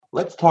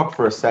Let's talk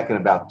for a second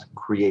about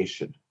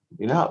creation.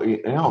 You know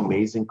how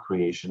amazing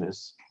creation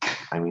is?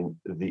 I mean,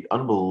 the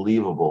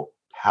unbelievable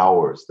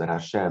powers that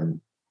Hashem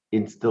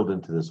instilled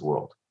into this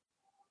world.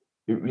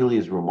 It really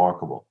is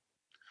remarkable.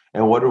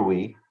 And what are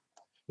we?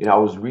 I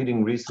was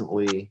reading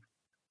recently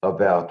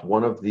about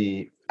one of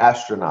the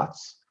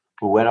astronauts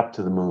who went up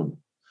to the moon.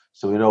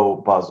 So we know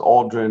Buzz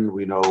Aldrin.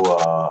 We know,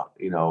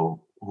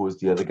 who was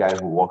the other guy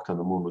who walked on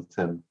the moon with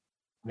him,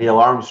 Neil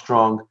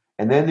Armstrong.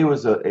 And then there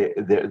was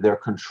their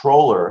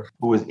controller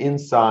who was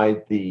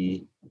inside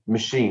the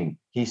machine.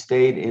 He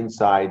stayed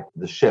inside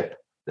the ship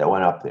that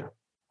went up there,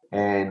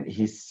 and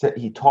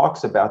he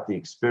talks about the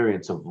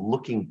experience of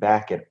looking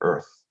back at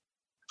Earth,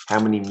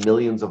 how many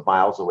millions of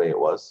miles away it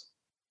was,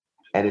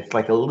 and it's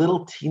like a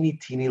little teeny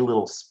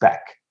little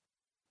speck,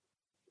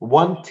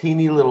 one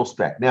teeny little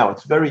speck. Now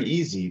it's very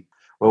easy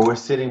when we're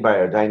sitting by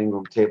our dining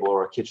room table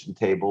or a kitchen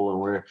table,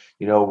 and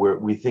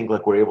we think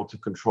like we're able to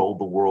control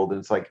the world, and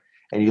it's like,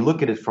 and you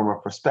look at it from a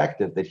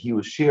perspective that he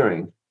was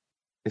sharing,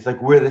 it's like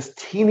we're this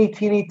teeny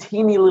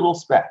little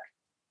speck,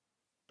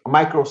 a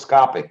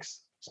microscopic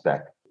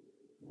speck.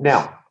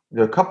 Now,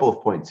 there are a couple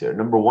of points here.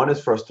 Number one is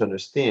for us to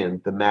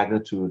understand the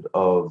magnitude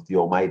of the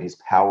Almighty's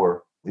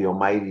power. The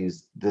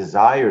Almighty's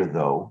desire,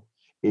 though,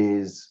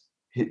 is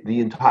the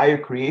entire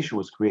creation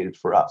was created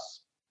for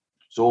us.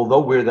 So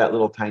although we're that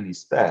little tiny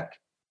speck,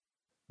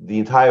 the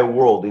entire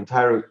world,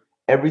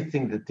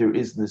 everything that there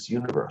is in this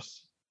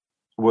universe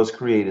was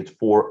created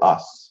for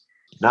us,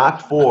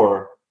 not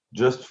for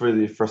just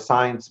for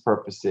science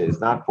purposes,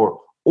 not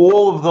for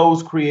all of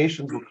those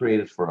creations were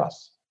created for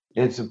us.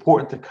 And it's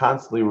important to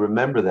constantly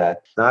remember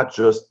that, not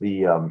just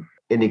the an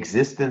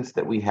existence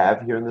that we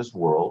have here in this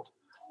world,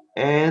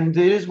 and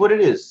it is what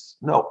it is.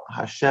 No,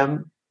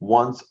 Hashem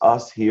wants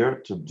us here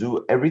to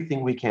do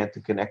everything we can to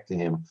connect to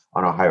Him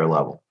on a higher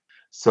level.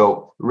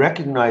 So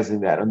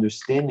recognizing that,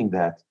 understanding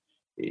that,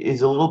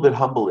 is a little bit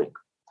humbling.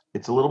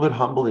 It's a little bit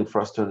humbling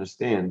for us to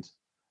understand,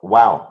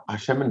 wow,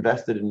 Hashem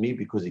invested in me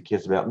because He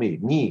cares about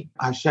me.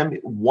 Hashem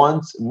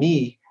wants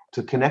me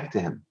to connect to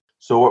Him.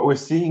 So what we're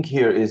seeing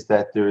here is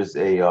that there's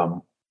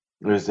a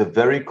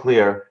very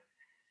clear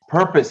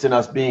purpose in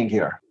us being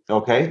here.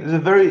 Okay, there's a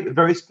very,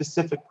 very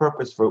specific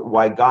purpose for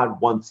why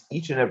God wants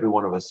each and every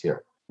one of us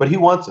here. But He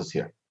wants us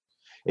here.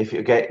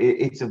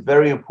 It's a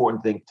very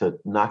important thing to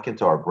knock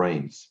into our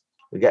brains.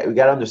 We got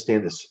to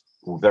understand this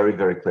very,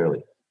 very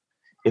clearly.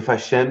 If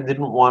Hashem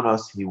didn't want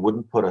us, He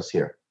wouldn't put us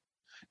here.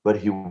 But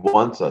He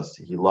wants us.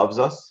 He loves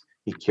us.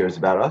 He cares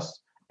about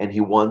us, and He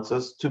wants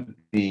us to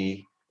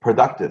be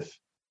productive.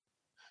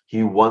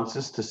 He wants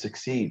us to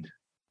succeed.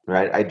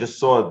 Right? I just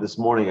saw this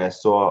morning. I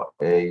saw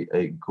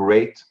a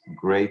great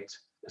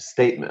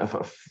statement,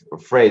 a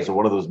phrase, or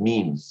one of those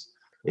memes.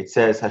 It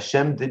says,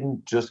 Hashem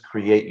didn't just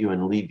create you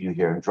and leave you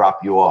here and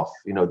drop you off,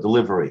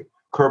 delivery,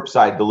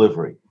 curbside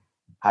delivery.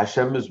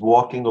 Hashem is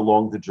walking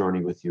along the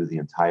journey with you the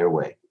entire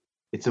way.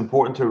 It's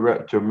important to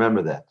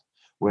remember that.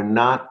 We're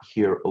not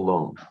here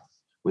alone.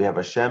 We have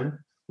Hashem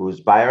who is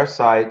by our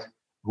side,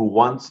 who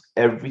wants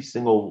every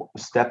single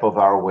step of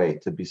our way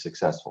to be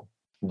successful.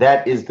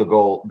 That is the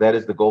goal. That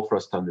is the goal for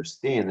us to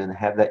understand and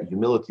have that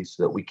humility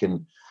so that we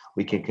can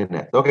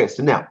connect. Okay,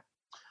 so now,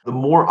 the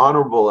more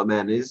honorable a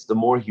man is, the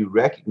more he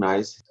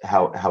recognizes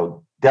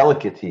how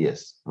delicate he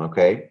is.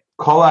 Okay?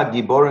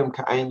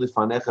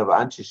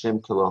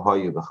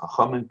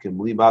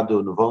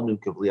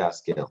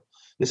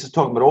 This is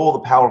talking about all the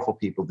powerful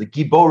people, the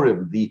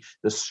giborim, the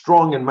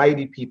strong and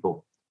mighty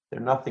people. They're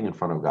nothing in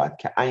front of God.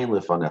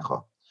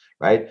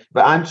 Right?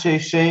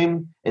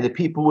 And the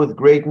people with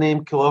great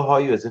name,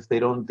 as if they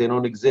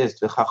don't exist.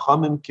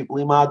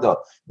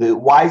 The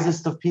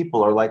wisest of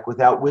people are like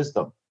without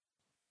wisdom.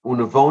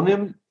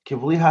 Unavonim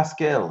kivli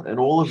haskel, and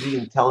all of the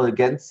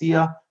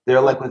intelligentsia,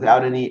 they're like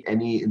without any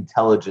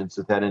intelligence,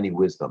 without any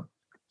wisdom.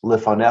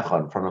 Lefanecha,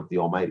 in front of the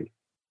Almighty.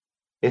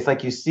 It's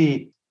like you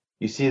see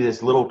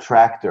this little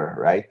tractor,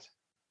 right?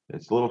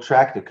 This little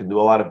tractor can do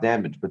a lot of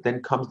damage, but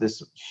then comes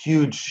this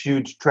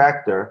huge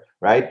tractor,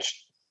 right?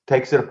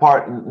 Takes it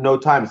apart in no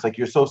time. It's like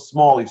you're so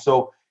small, you're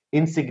so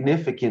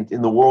insignificant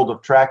in the world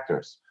of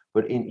tractors.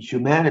 But in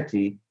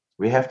humanity,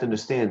 we have to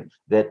understand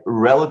that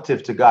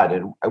relative to God,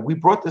 and we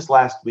brought this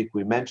last week,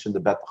 we mentioned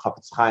about the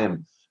Chafetz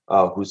Chaim,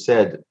 who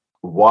said,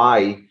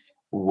 why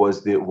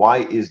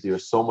is there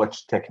so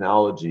much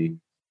technology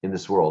in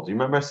this world? Do you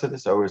remember I said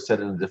this? Or I said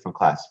it in a different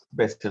class,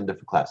 basically in a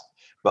different class.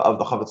 But of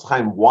the Chafetz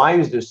Chaim, why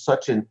is there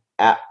such a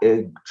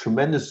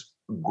tremendous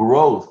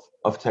growth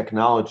of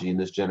technology in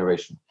this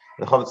generation?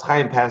 The Chafetz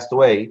Chaim passed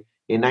away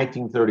in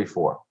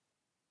 1934.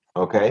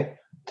 Okay?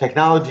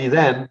 Technology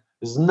then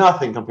is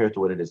nothing compared to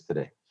what it is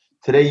today.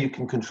 Today you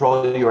can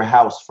control your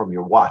house from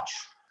your watch.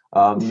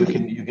 You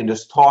can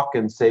just talk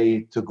and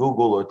say to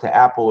Google or to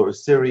Apple or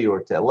Siri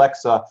or to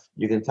Alexa,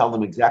 you can tell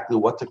them exactly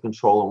what to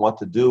control and what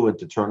to do and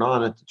to turn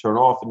on and to turn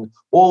off and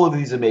all of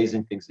these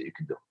amazing things that you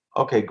can do.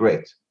 Okay,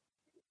 great.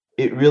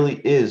 It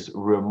really is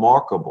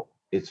remarkable.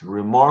 It's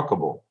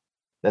remarkable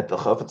that the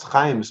Chafetz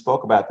Chaim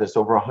spoke about this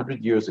over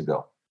 100 years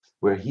ago,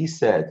 where he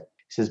says,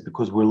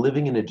 because we're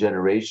living in a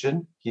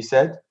generation, he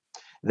said,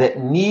 that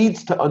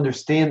needs to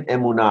understand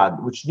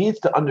emunah, which needs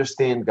to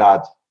understand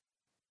God.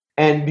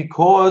 And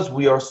because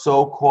we are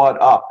so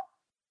caught up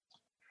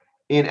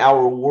in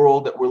our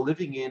world that we're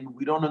living in,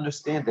 we don't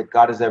understand that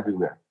God is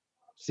everywhere.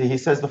 See, he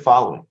says the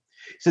following.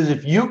 He says,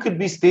 if you could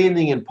be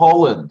standing in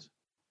Poland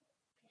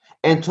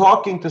and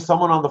talking to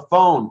someone on the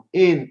phone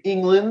in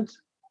England,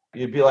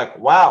 you'd be like,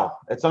 wow,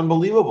 that's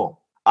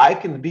unbelievable. I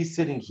can be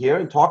sitting here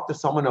and talk to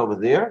someone over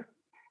there.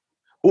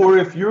 Or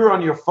if you're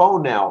on your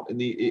phone now in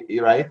the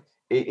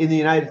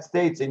United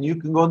States, and you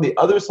can go on the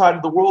other side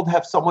of the world,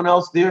 have someone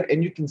else there,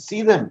 and you can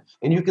see them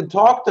and you can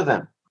talk to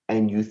them.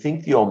 And you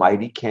think the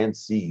Almighty can't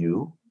see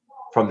you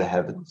from the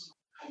heavens?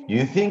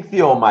 You think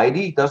the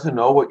Almighty doesn't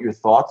know what your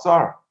thoughts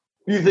are?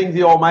 You think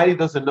the Almighty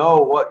doesn't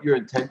know what your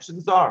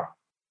intentions are?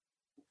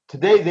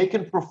 Today, they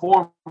can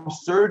perform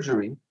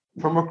surgery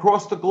from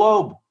across the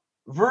globe,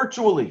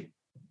 virtually,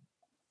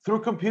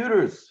 through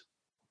computers.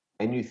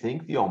 And you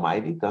think the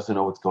Almighty doesn't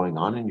know what's going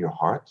on in your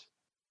heart?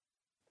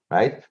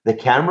 Right? The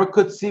camera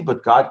could see,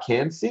 but God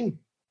can't see.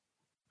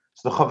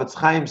 So the Chofetz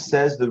Chaim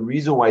says the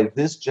reason why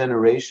this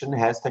generation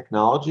has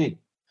technology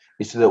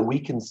is so that we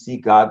can see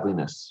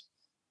godliness,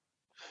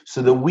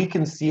 so that we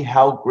can see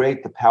how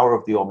great the power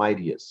of the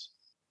Almighty is.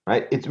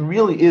 Right? It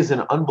really is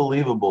an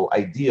unbelievable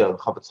idea the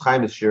Chofetz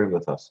Chaim is sharing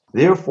with us.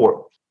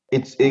 Therefore,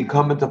 it's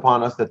incumbent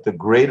upon us that the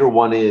greater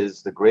one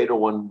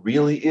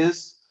really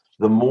is,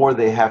 the more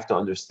they have to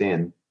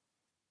understand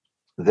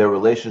their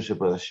relationship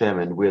with Hashem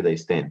and where they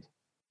stand.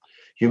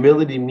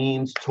 Humility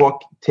means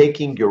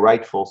taking your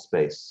rightful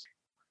space.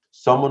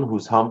 Someone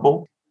who's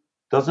humble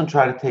doesn't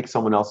try to take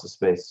someone else's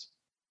space.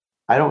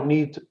 I don't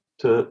need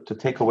to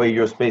take away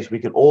your space. We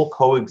can all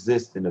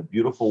coexist in a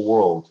beautiful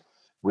world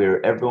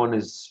where everyone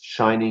is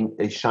shining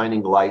a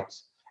shining light,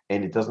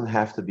 and it doesn't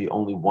have to be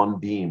only one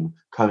beam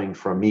coming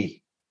from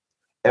me.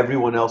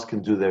 Everyone else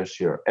can do their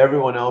share.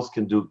 Everyone else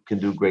can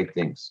do great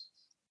things.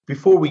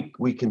 Before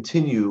we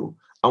continue,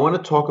 I want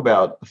to talk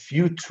about a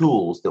few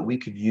tools that we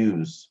could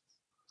use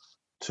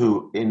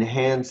to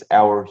enhance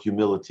our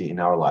humility in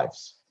our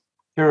lives.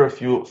 Here are a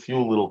few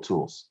little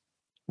tools.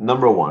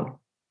 Number one,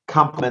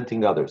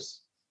 complimenting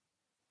others.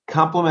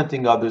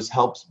 Complimenting others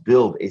helps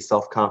build a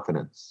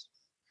self-confidence.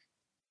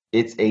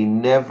 It's a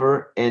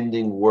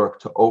never-ending work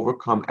to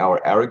overcome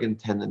our arrogant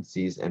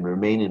tendencies and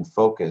remain in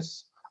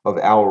focus of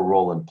our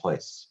role and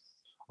place.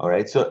 All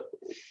right, so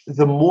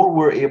the more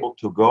we're able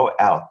to go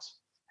out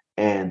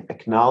and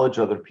acknowledge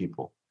other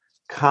people,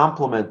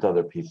 compliment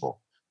other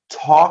people,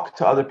 talk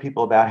to other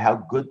people about how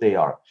good they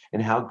are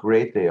and how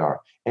great they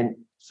are. And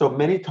so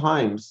many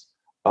times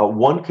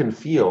one can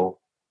feel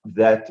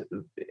that,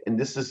 and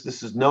this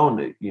is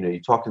known,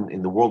 you talk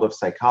in the world of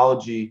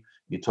psychology,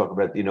 you talk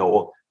about,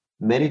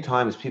 many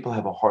times people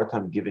have a hard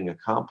time giving a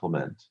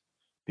compliment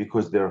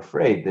because they're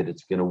afraid that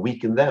it's going to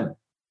weaken them.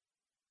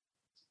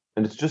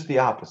 And it's just the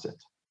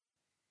opposite.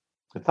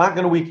 It's not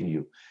going to weaken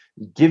you.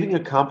 Giving a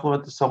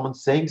compliment to someone,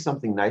 saying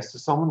something nice to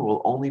someone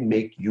will only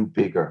make you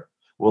bigger,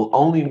 will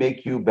only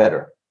make you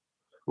better,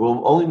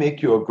 will only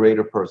make you a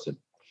greater person.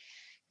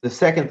 The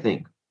second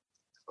thing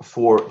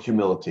for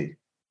humility,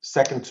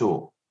 second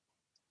tool,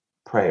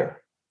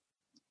 prayer.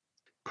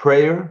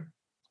 Prayer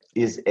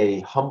is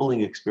a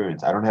humbling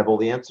experience. I don't have all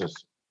the answers,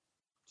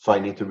 so I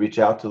need to reach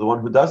out to the one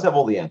who does have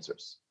all the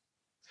answers.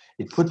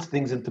 It puts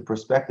things into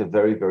perspective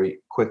very, very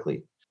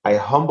quickly. I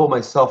humble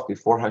myself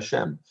before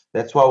Hashem.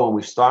 That's why when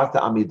we start the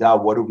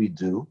Amidah, what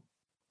do?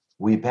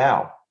 We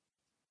bow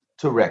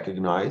to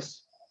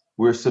recognize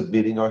we're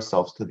submitting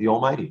ourselves to the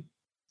Almighty.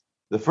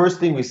 The first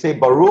thing we say,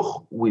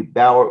 Baruch, we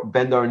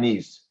bend our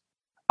knees.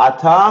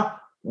 Atah,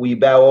 we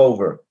bow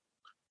over.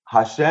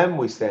 Hashem,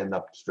 we stand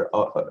up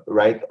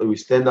right. We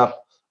stand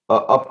up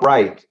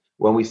upright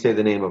when we say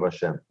the name of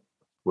Hashem.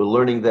 We're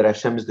learning that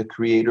Hashem is the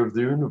creator of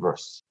the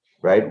universe,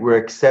 right? We're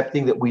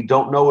accepting that we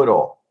don't know it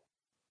all.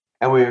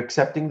 And we're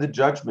accepting the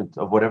judgment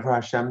of whatever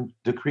Hashem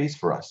decrees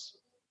for us.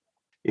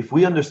 If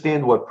we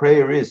understand what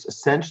prayer is,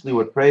 essentially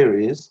what prayer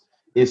is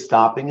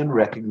stopping and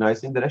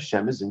recognizing that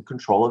Hashem is in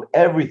control of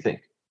everything.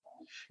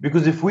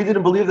 Because if we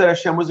didn't believe that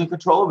Hashem was in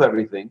control of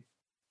everything,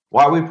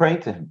 why are we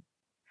praying to Him?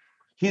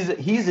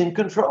 He's in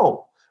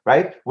control,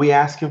 right? We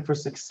ask Him for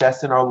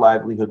success in our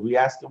livelihood. We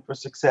ask Him for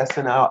success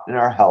in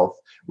our health.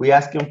 We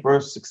ask Him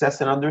for success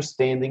in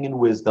understanding and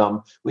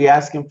wisdom. We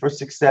ask Him for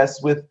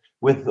success with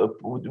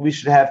we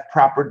should have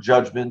proper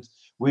judgment.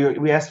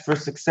 We ask for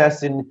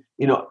success in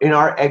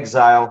our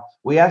exile.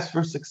 We ask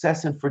for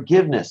success in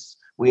forgiveness.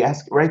 We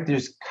ask, right?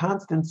 There's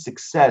constant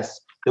success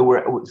that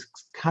we're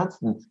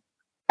constant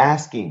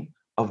asking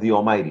of the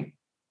Almighty,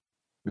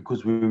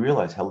 because we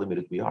realize how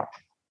limited we are.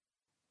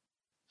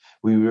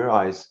 We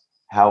realize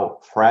how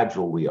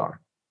fragile we are.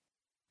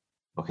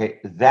 Okay,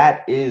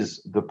 that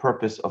is the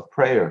purpose of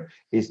prayer,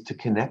 is to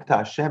connect to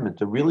Hashem and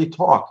to really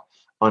talk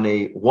on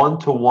a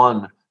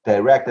one-to-one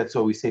direct. That's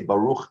why we say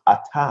Baruch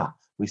Atah.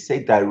 We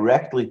say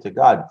directly to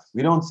God.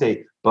 We don't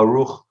say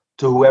Baruch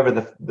to whoever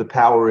the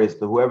power is,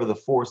 to whoever the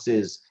force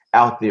is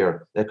out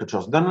there that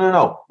controls.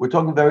 No. We're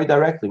talking very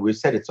directly. We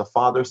said it's a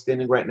father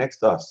standing right next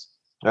to us.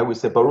 Right? We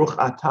say Baruch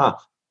Atah.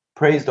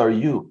 Praised are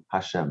you,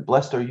 Hashem.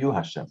 Blessed are you,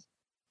 Hashem.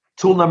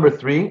 Tool number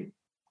 3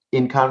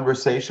 in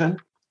conversation,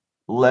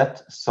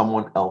 let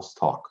someone else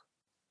talk.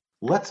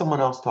 Let someone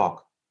else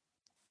talk.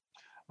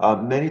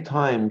 Many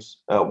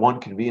times one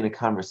can be in a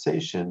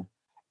conversation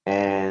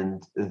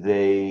and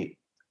they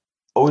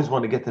always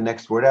want to get the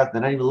next word out.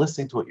 They're not even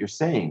listening to what you're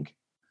saying,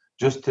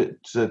 just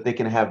so that they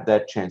can have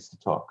that chance to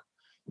talk.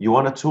 You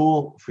want a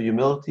tool for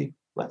humility?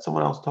 Let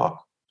someone else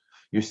talk.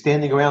 You're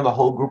standing around a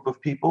whole group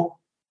of people?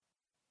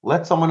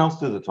 Let someone else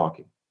do the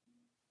talking.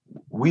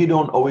 We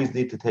don't always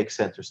need to take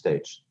center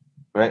stage,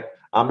 right?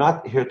 I'm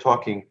not here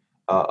talking,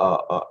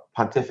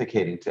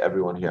 pontificating to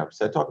everyone here.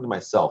 I'm talking to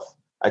myself.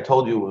 I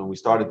told you when we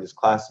started these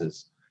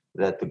classes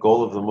that the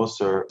goal of the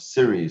Musar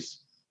series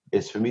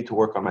is for me to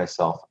work on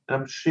myself, and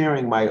I'm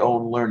sharing my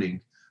own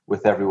learning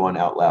with everyone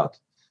out loud.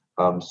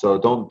 So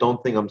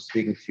don't think I'm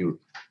speaking to you.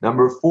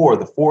 Number 4,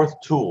 the 4th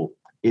tool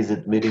is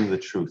admitting the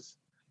truth.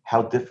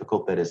 How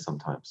difficult that is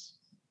sometimes.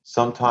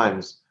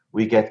 Sometimes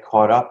we get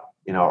caught up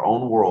in our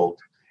own world,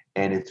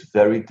 and it's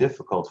very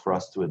difficult for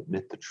us to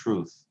admit the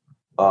truth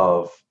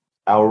of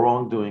our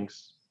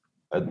wrongdoings,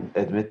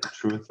 admit the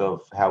truth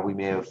of how we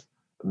may have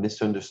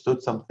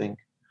misunderstood something.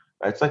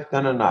 It's like,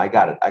 no, I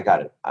got it.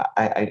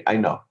 I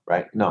know,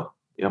 right? No.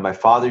 My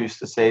father used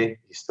to say,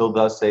 he still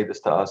does say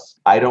this to us,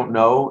 I don't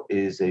know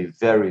is a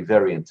very,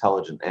 very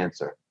intelligent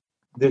answer.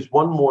 There's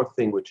one more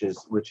thing which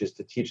is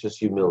to teach us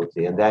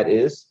humility, and that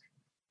is,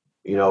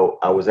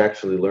 I was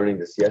actually learning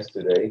this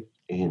yesterday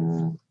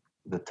in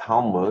the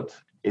Talmud.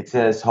 It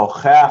says,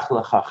 "Hocheach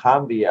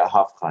lechacham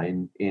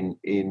v'yahavcha,"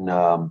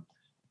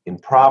 in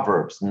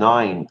Proverbs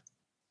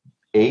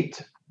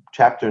 9:8,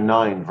 chapter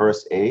 9,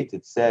 verse 8.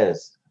 It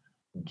says,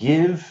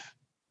 give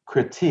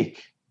criticism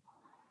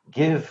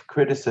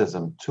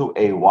to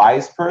a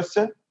wise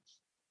person,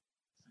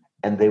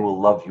 and they will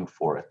love you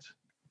for it.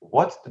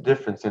 What's the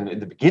difference? In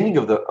the beginning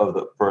of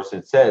the verse,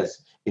 it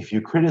says, if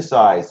you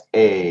criticize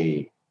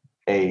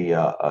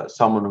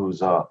someone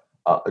who's a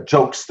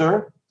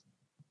jokester,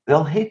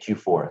 they'll hate you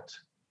for it.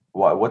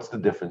 Why? What's the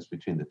difference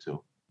between the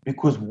two?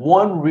 Because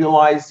one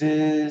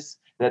realizes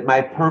that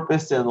my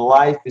purpose in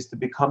life is to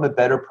become a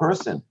better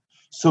person.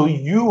 So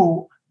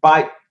you,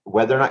 by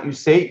whether or not you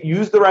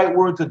use the right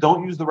words or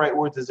don't use the right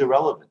words is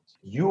irrelevant.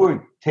 You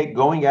are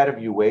going out of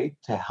your way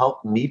to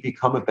help me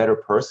become a better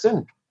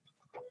person.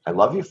 I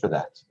love you for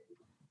that.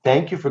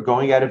 Thank you for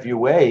going out of your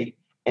way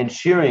and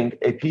sharing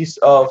a piece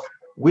of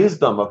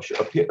wisdom,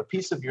 a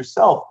piece of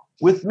yourself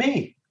with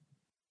me.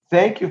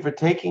 Thank you for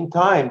taking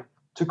time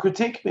to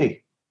critique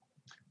me.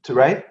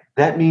 Right?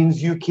 That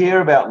means you care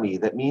about me.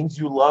 That means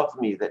you love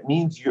me. That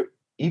means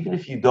even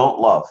if you don't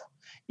love,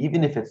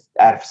 even if it's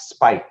out of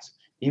spite,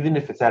 even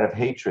if it's out of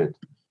hatred,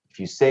 if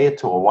you say it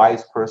to a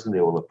wise person,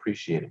 they will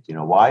appreciate it. You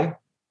know why?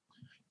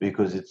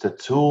 Because it's a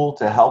tool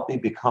to help me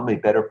become a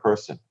better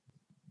person.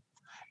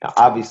 Now,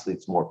 obviously,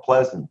 it's more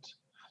pleasant.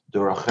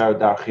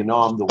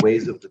 The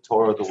ways of the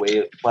Torah, the way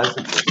of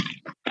pleasantness.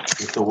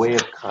 It's a way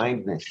of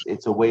kindness.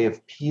 It's a way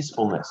of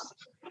peacefulness.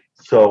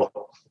 So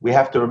we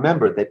have to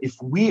remember that if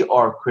we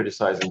are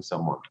criticizing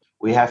someone,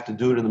 we have to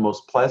do it in the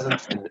most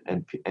pleasant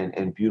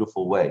and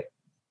beautiful way,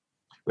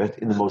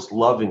 in the most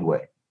loving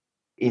way.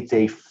 It's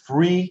a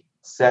free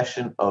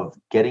session of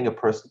getting a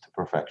person to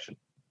perfection,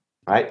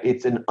 right?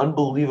 It's an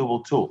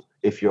unbelievable tool.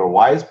 If you're a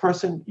wise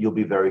person, you'll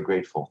be very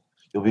grateful.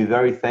 You'll be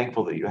very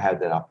thankful that you had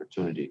that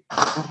opportunity.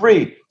 For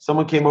free,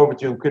 someone came over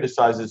to you and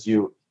criticizes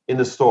you in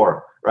the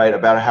store, right,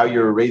 about how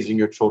you're raising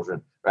your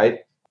children, right?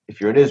 If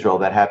you're in Israel,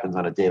 that happens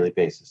on a daily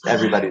basis.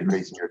 Everybody's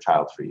raising your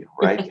child for you,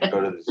 right? You go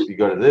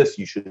to this,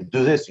 you shouldn't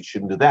do this, you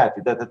shouldn't do that.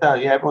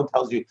 Yeah, everyone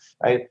tells you,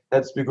 right?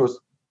 That's because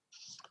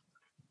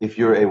if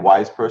you're a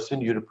wise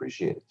person, you'd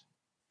appreciate it.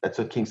 That's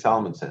what King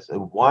Solomon says. A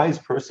wise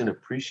person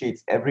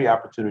appreciates every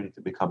opportunity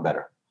to become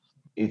better.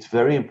 It's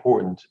very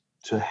important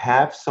to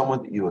have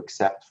someone that you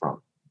accept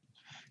from.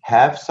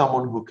 Have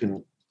someone who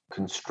can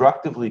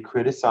constructively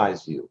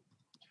criticize you,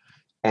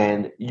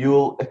 and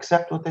you'll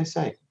accept what they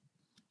say.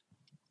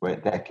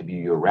 Right? That could be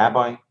your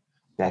rabbi,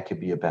 that could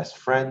be a best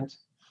friend,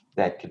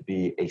 that could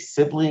be a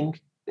sibling,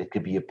 it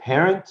could be a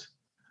parent,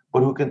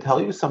 but who can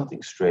tell you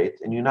something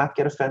straight and you not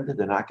get offended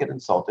and not get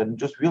insulted, and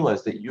just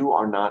realize that you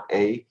are not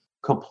a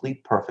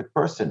complete perfect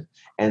person,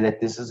 and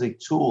that this is a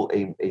tool,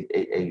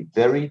 a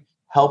very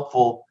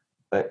helpful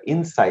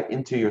insight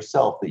into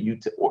yourself that you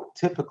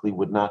typically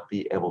would not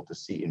be able to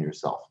see in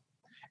yourself.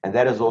 And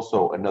that is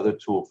also another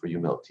tool for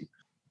humility.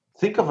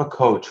 Think of a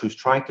coach who's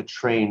trying to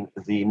train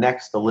the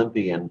next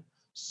Olympian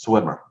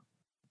swimmer,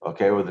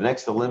 okay, or the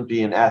next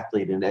Olympian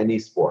athlete in any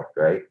sport,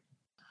 right?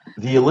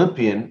 The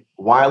Olympian,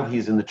 while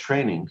he's in the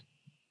training,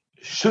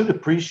 should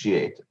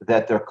appreciate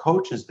that their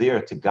coach is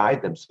there to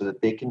guide them so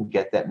that they can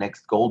get that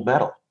next gold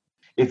medal.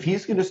 If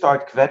he's going to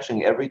start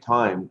kvetching every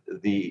time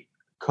the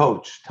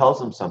coach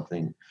tells him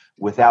something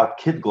without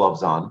kid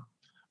gloves on,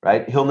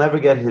 right, he'll never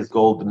get his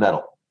gold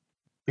medal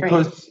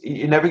because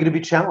you're never going to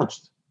be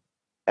challenged.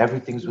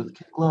 Everything's with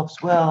kid gloves.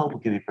 Well, we'll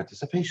give you a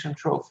participation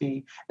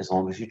trophy as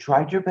long as you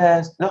tried your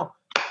best. No,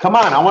 come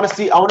on, I want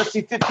to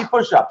see 50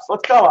 push-ups.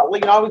 Let's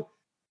go.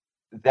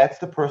 that's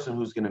the person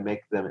who's going to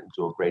make them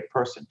into a great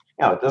person.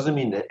 Now, it doesn't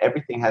mean that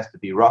everything has to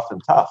be rough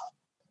and tough,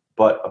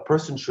 but a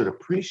person should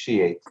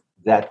appreciate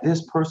that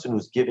this person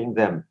who's giving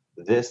them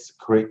this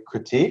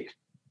critique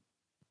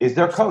is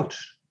their coach.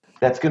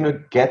 That's going to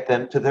get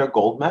them to their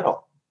gold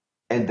medal.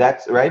 And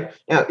that's right.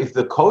 Now, if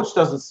the coach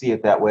doesn't see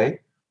it that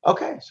way,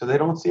 okay, so they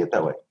don't see it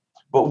that way.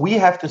 But we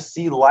have to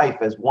see life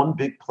as one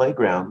big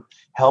playground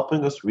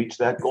helping us reach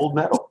that gold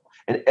medal.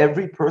 And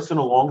every person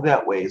along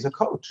that way is a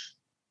coach,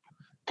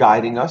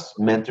 guiding us,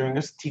 mentoring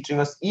us, teaching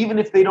us, even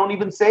if they don't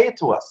even say it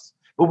to us.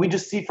 But we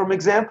just see from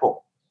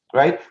example,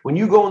 right? When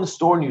you go in the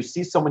store and you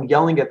see someone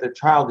yelling at their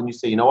child and you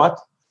say, you know what?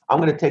 I'm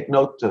going to take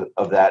note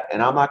of that,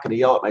 and I'm not going to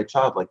yell at my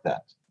child like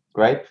that,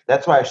 right?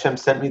 That's why Hashem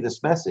sent me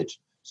this message.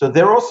 So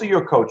they're also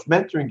your coach,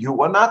 mentoring you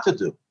what not to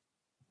do.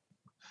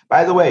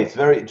 By the way, it's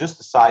just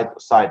a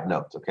side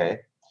note, okay?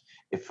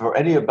 If for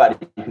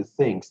anybody who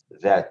thinks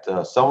that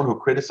someone who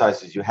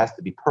criticizes you has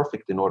to be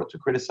perfect in order to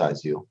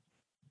criticize you,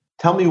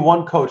 tell me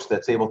one coach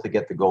that's able to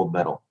get the gold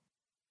medal.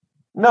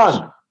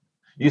 None.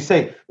 You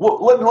say, well,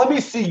 let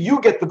me see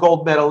you get the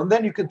gold medal, and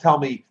then you can tell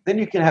me, then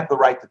you can have the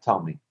right to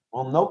tell me.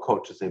 Well, no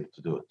coach is able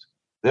to do it.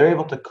 They're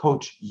able to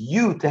coach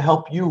you to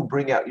help you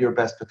bring out your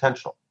best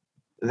potential.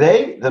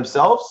 They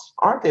themselves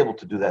aren't able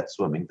to do that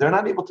swimming. They're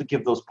not able to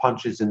give those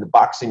punches in the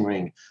boxing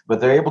ring, but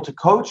they're able to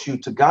coach you,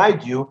 to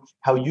guide you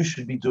how you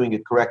should be doing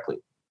it correctly.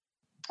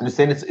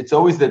 Understand? It's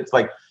always that it's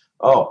like,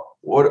 oh,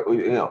 what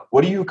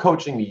are you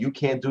coaching me? You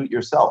can't do it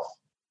yourself.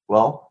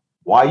 Well,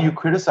 why are you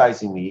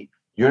criticizing me?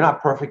 You're not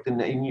perfect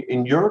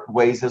in your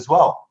ways as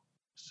well.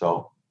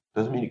 So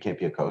doesn't mean you can't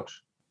be a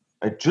coach.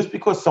 Right? Just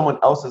because someone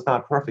else is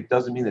not perfect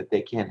doesn't mean that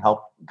they can't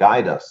help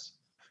guide us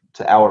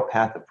to our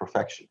path of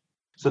perfection.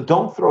 So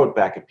don't throw it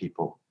back at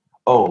people.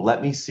 Oh,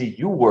 let me see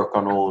you work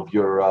on all of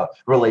your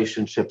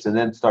relationships and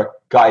then start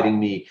guiding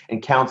me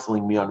and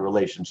counseling me on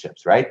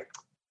relationships, right?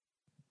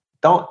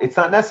 It's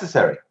not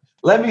necessary.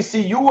 Let me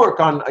see you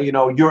work on,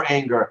 your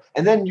anger,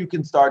 and then you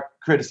can start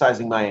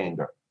criticizing my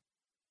anger.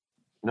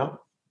 No.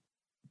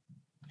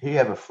 Here you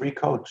have a free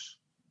coach.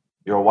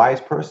 You're a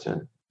wise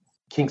person.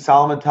 King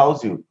Solomon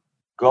tells you,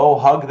 go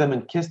hug them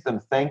and kiss them.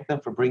 Thank them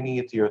for bringing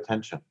it to your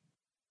attention.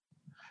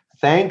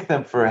 Thank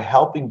them for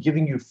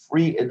giving you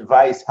free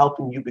advice,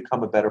 helping you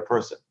become a better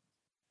person.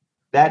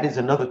 That is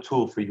another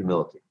tool for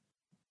humility.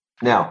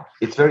 Now,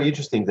 it's very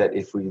interesting that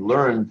if we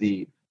learn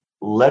the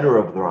letter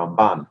of the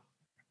Ramban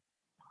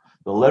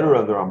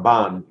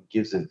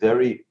gives a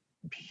very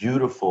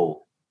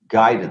beautiful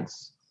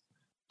guidance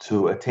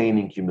to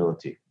attaining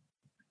humility.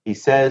 He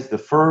says the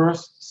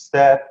first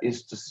step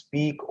is to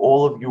speak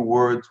all of your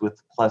words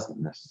with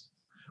pleasantness,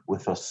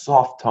 with a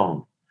soft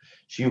tone.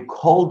 To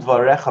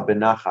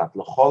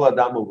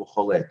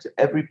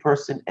every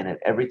person and at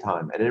every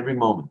time, at every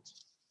moment.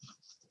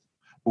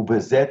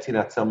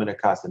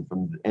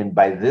 And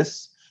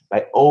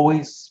by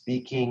always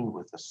speaking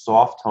with a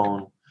soft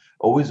tone,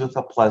 always with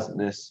a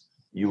pleasantness,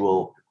 you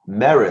will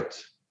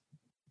merit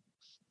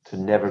to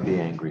never be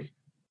angry,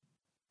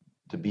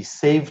 to be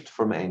saved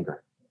from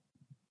anger.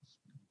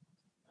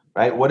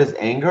 Right? What is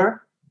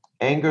anger?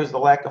 Anger is the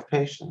lack of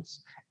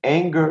patience.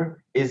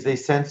 Anger is a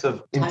sense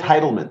of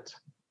entitlement.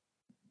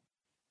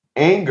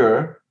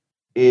 Anger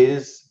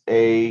is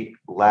a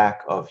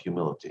lack of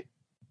humility.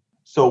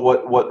 So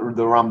what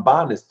the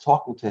Ramban is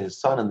talking to his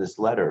son in this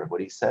letter, what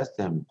he says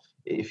to him,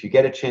 if you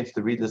get a chance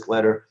to read this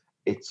letter,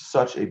 it's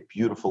such a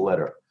beautiful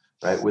letter,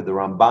 right? Where the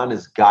Ramban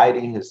is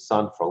guiding his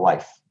son for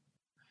life.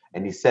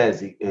 And he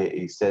says,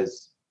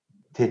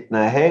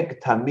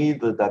 Titnaheg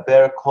tamid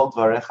l'daber kol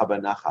dvarecha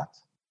benachat.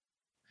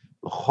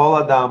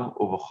 L'chol adam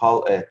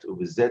uv'chol et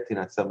uv'zeh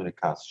tinatzeh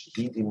minekas.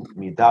 Shehi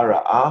midah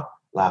ra'ah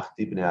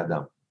la'achti bnei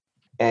adam.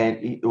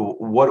 And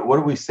what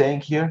are we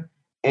saying here?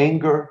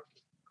 Anger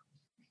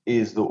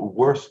is the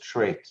worst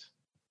trait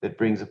that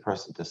brings a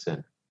person to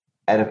sin.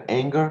 Out of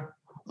anger,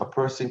 a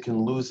person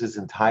can lose his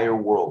entire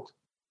world.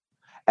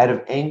 Out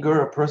of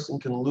anger, a person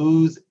can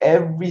lose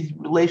every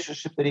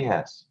relationship that he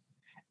has.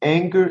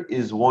 Anger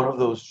is one of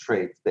those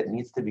traits that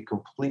needs to be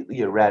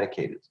completely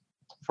eradicated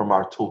from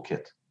our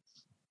toolkit.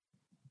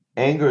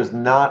 Anger is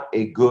not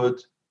a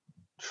good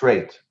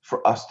trait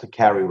for us to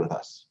carry with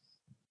us.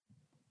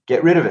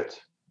 Get rid of it.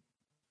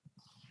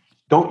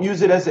 Don't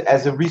use it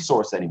as a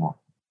resource anymore.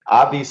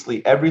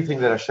 Obviously, everything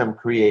that Hashem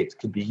creates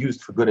can be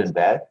used for good and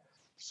bad.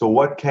 So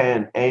what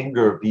can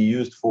anger be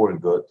used for in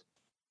good?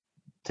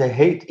 To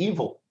hate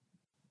evil.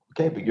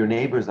 Okay, but your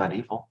neighbor is not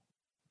evil.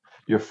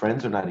 Your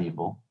friends are not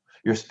evil.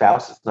 Your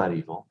spouse is not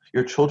evil.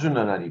 Your children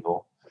are not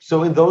evil.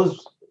 So in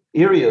those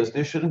areas,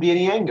 there shouldn't be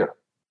any anger.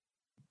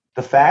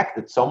 The fact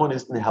that someone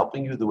isn't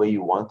helping you the way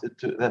you wanted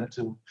them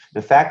to,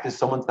 the fact that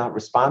someone's not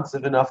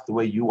responsive enough the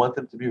way you want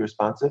them to be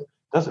responsive,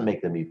 doesn't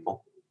make them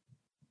evil.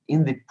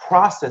 In the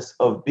process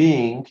of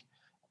being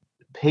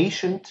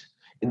patient,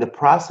 in the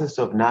process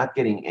of not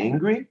getting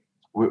angry,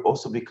 we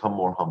also become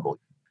more humble.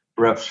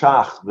 Rav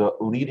Shach, the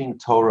leading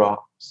Torah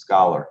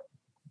scholar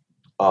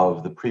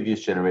of the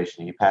previous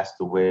generation, he passed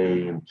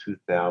away in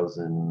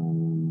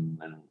 2000,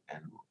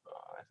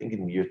 I think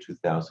in the year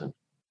 2000.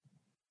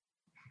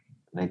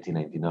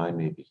 1999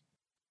 maybe.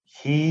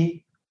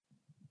 He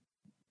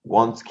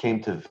once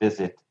came to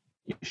visit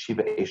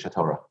Yeshiva Eish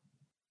Torah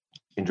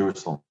in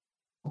Jerusalem,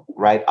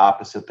 right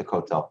opposite the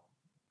Kotel.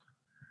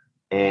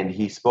 And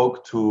he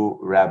spoke to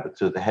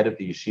the head of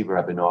the yeshiva,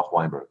 Rabbi Noach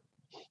Weinberg.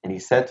 And he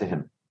said to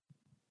him,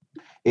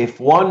 if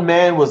one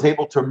man was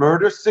able to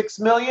murder 6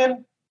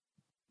 million,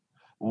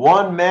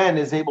 one man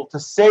is able to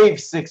save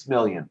 6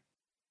 million.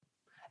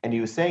 And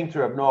he was saying to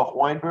Rabbi Noach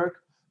Weinberg,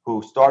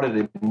 who started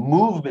a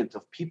movement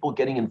of people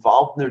getting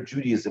involved in their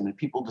Judaism and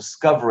people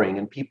discovering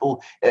and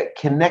people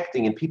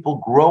connecting and people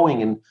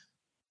growing. And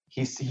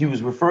he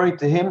was referring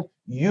to him,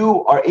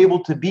 you are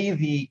able to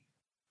be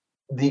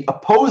the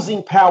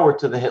opposing power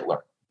to the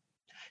Hitler.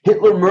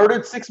 Hitler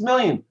murdered 6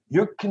 million.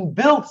 You can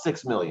build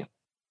 6 million.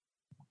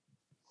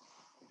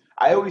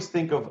 I always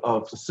think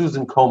of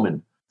Susan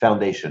Komen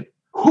Foundation.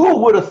 Who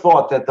would have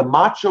thought that the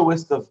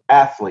machoist of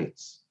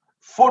athletes,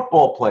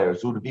 football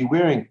players, would be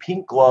wearing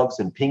pink gloves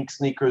and pink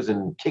sneakers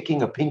and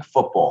kicking a pink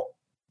football,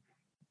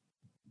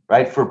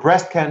 right, for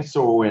breast cancer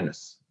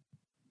awareness?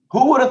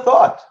 Who would have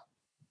thought?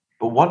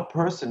 But one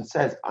person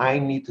says, I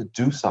need to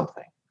do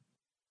something.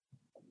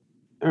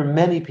 There are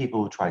many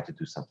people who try to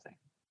do something.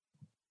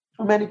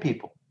 There are many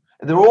people.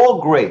 And they're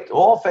all great,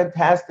 all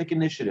fantastic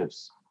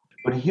initiatives.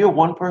 But here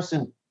one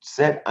person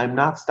said, I'm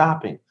not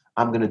stopping.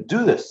 I'm going to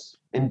do this.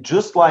 And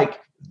just like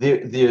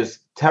there's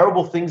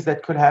terrible things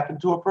that could happen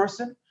to a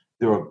person,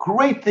 there are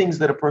great things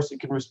that a person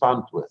can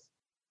respond with.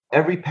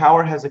 Every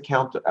power has a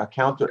counter.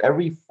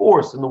 Every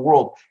force in the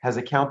world has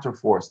a counter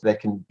force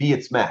that can be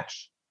its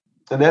match.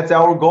 And that's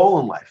our goal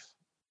in life.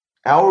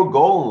 Our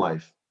goal in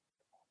life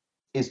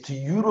is to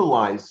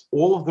utilize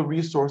all of the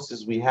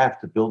resources we have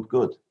to build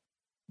good.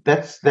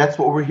 That's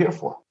what we're here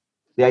for.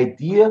 The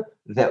idea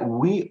that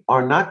we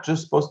are not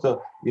just supposed to,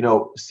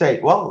 say,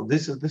 well,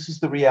 this is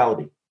the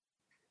reality.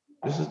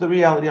 This is the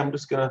reality. I'm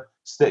just gonna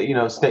stay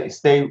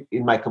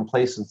in my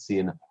complacency.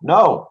 And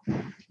no,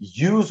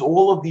 use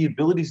all of the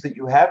abilities that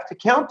you have to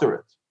counter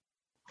it.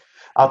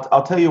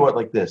 I'll tell you what,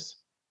 like this.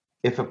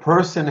 If a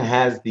person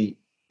has the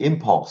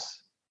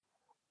impulse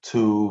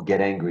to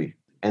get angry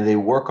and they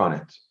work on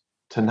it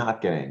to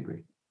not get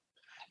angry,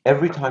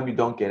 every time you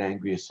don't get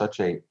angry is such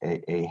a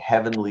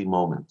heavenly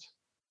moment,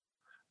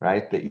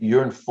 right? That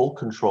you're in full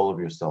control of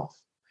yourself.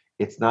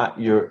 It's not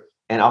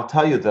and I'll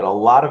tell you that a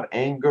lot of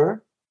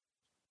anger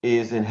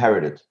is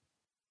inherited.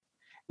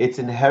 It's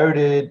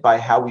inherited by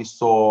how we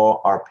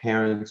saw our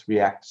parents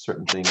react to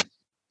certain things.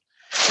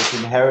 It's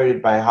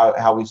inherited by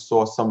how we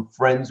saw some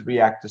friends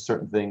react to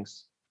certain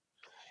things.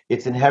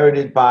 It's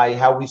inherited by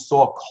how we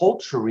saw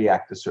culture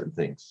react to certain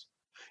things.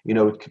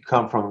 It could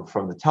come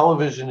from the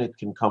television. It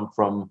can come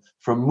from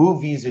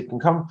movies. It can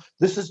come.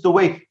 This is the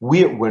way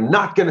we're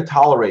not going to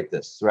tolerate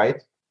this,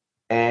 right?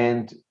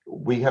 And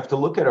we have to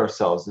look at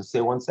ourselves and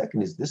say, 1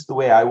 second, is this the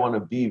way I want to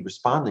be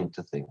responding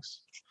to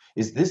things?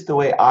 Is this the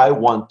way I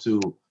want to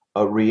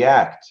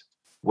react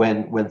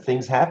when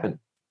things happen?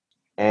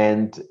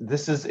 And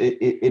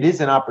it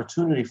is an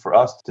opportunity for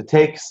us to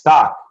take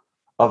stock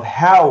of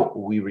how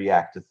we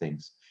react to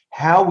things,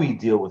 how we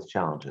deal with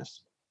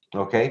challenges,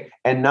 okay?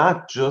 And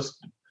not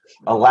just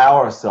allow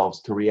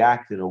ourselves to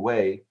react in a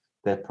way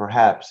that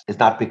perhaps is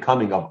not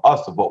becoming of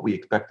us, of what we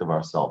expect of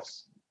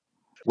ourselves.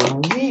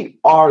 When we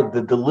are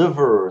the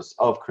deliverers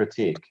of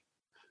critique,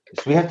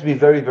 so we have to be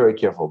very, very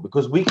careful,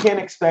 because we can't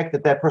expect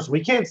that person,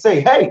 we can't say,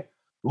 hey,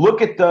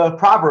 look at the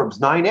Proverbs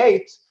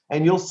 9:8,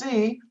 and you'll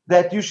see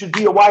that you should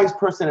be a wise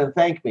person and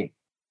thank me.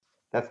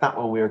 That's not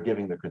when we are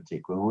giving the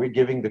critique. When we're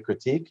giving the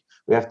critique,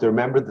 we have to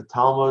remember the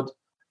Talmud.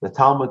 The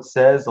Talmud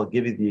says, I'll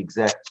give you the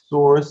exact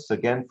source,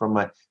 again, from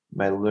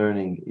my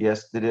learning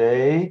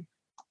yesterday,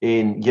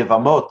 in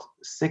Yevamot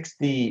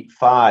 65b.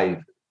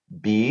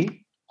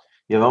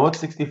 Yevamot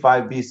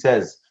 65b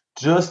says,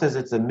 just as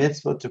it's a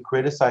mitzvah to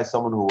criticize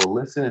someone who will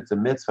listen, it's a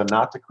mitzvah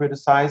not to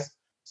criticize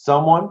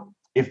someone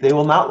if they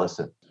will not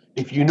listen.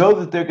 If you know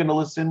that they're going to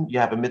listen, you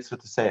have a mitzvah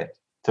to say it.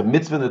 It's a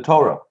mitzvah in the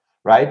Torah,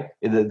 right?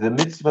 The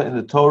mitzvah in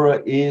the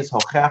Torah is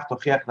Hochach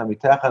Tochiach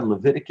Namitecha in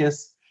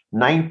Leviticus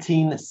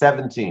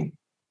 19:17.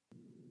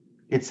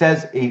 It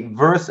says a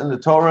verse in the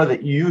Torah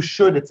that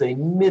it's a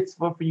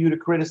mitzvah for you to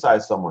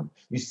criticize someone.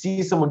 You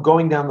see someone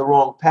going down the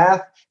wrong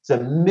path, it's a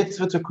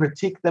mitzvah to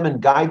critique them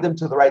and guide them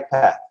to the right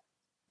path.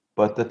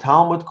 But the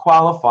Talmud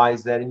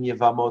qualifies that in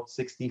Yevamot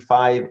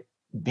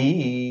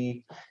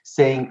 65b,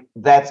 saying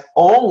that's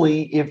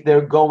only if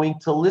they're going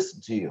to listen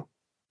to you.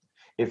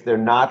 If they're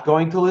not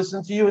going to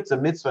listen to you, it's a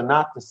mitzvah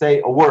not to say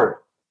a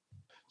word.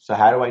 So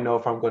how do I know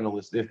if they're going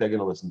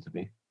to listen to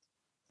me?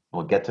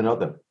 Well, get to know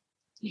them.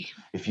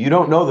 If you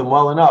don't know them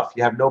well enough,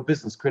 you have no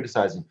business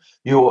criticizing.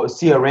 You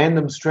see a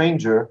random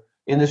stranger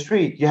in the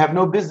street, you have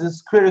no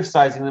business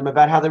criticizing them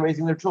about how they're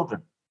raising their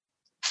children.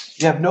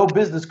 You have no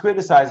business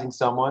criticizing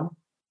someone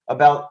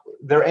about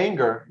their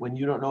anger when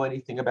you don't know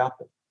anything about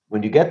them.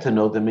 When you get to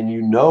know them and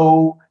you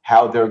know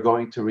how they're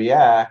going to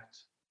react,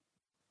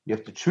 you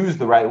have to choose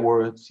the right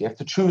words, you have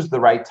to choose the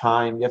right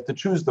time, you have to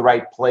choose the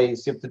right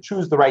place, you have to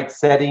choose the right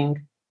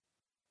setting.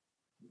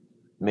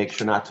 Make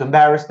sure not to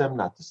embarrass them,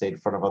 not to say it in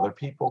front of other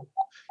people.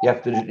 You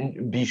have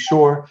to be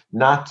sure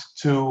not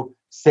to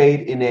say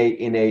it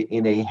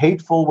in a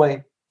hateful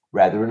way,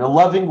 rather in a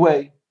loving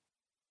way.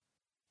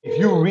 If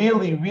you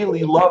really,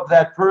 really love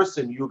that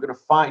person, you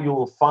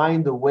will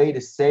find a way to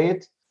say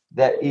it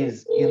that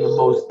is in the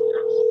most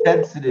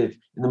sensitive,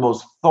 in the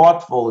most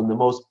thoughtful, in the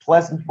most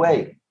pleasant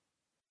way.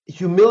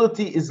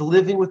 Humility is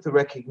living with the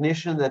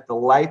recognition that the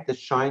light that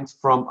shines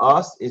from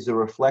us is a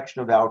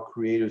reflection of our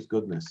Creator's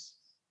goodness.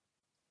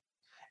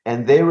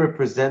 And they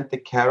represent the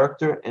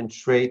character and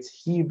traits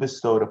He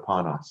bestowed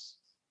upon us.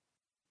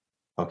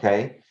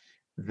 Okay?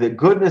 The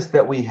goodness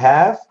that we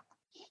have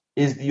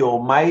is the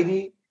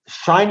Almighty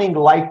shining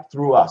light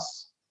through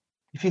us.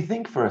 If you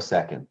think for a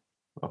second,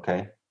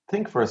 okay?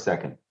 Think for a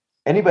second.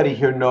 Anybody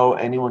here know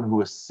anyone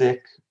who is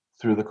sick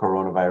through the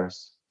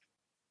coronavirus?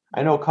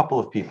 I know a couple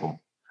of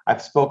people.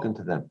 I've spoken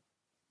to them.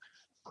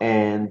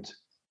 And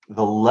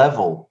the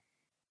level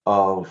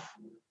of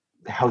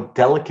how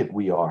delicate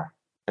we are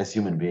as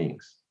human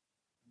beings,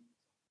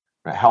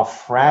 right? How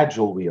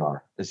fragile we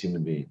are as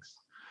human beings.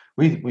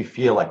 We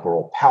feel like we're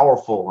all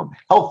powerful, I'm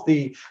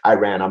healthy, I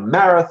ran a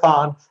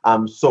marathon,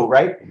 I'm so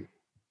right.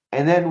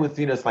 And then with,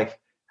 it's like,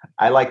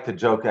 I like to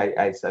joke,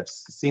 I've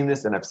seen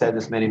this and I've said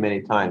this many,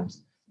 many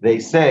times. They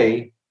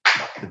say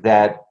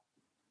that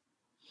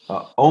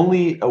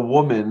only a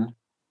woman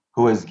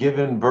who has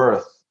given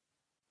birth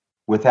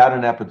without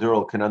an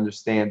epidural can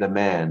understand a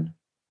man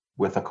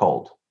with a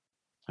cold.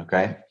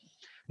 Okay?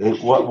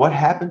 What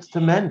happens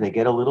to men? They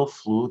get a little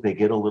flu, they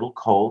get a little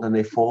cold, and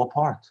they fall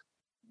apart.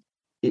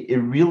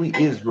 It really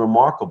is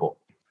remarkable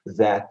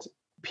that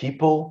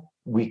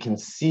we can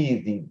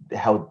see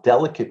how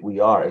delicate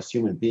we are as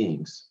human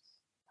beings.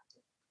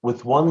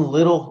 With one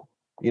little,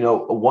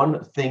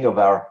 one thing of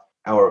our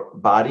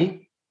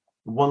body,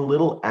 one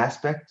little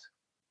aspect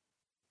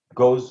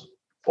goes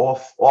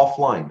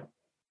offline,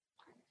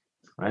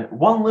 right?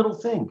 One little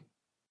thing,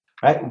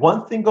 right?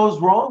 One thing goes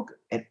wrong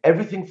and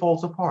everything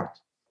falls apart.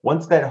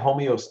 Once that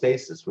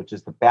homeostasis, which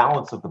is the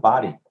balance of the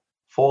body,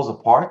 falls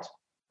apart,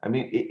 I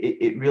mean,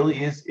 it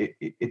really is,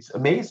 it's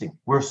amazing.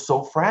 We're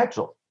so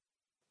fragile.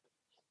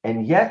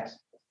 And yet,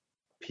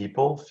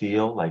 people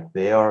feel like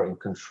they are in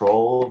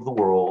control of the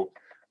world.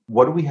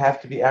 What do we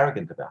have to be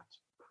arrogant about?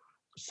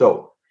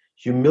 So,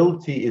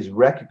 humility is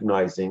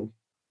recognizing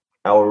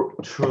our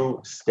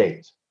true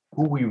state,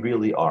 who we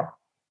really are.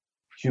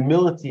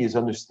 Humility is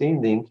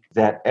understanding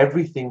that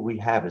everything we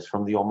have is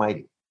from the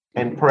Almighty.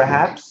 And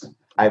perhaps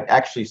I've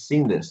actually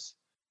seen this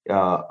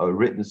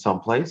written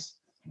someplace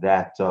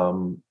that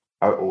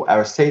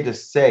our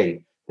sages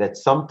say that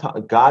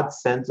sometimes God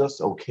sends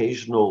us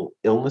occasional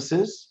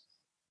illnesses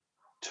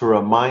to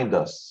remind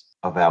us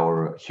of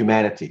our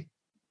humanity,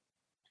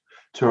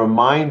 to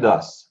remind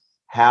us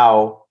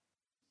how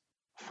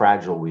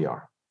fragile we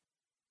are.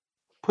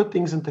 Put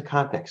things into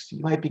context. You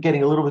might be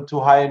getting a little bit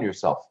too high on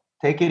yourself.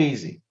 Take it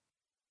easy,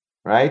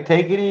 right?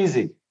 Take it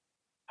easy.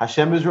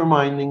 Hashem is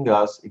reminding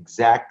us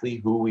exactly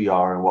who we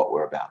are and what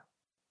we're about.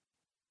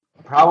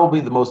 Probably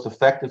the most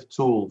effective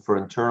tool for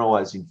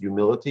internalizing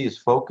humility is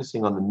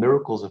focusing on the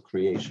miracles of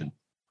creation.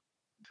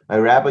 My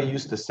rabbi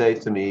used to say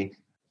to me,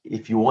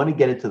 if you want to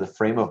get into the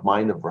frame of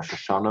mind of Rosh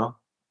Hashanah,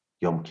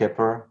 Yom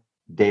Kippur,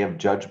 Day of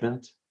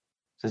Judgment,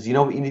 says, you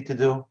know what you need to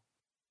do?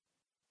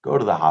 Go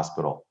to the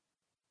hospital.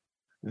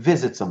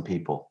 Visit some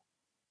people.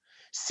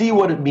 See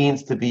what it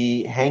means to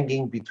be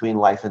hanging between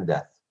life and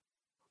death.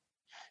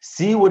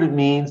 See what it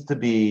means to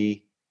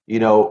be,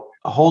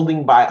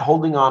 holding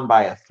on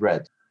by a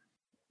thread.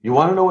 You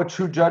want to know what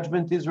true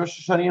judgment is,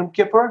 Rosh Hashanah Yom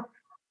Kippur?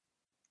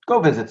 Go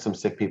visit some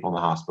sick people in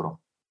the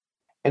hospital.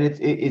 And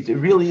it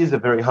really is a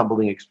very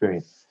humbling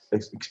experience. They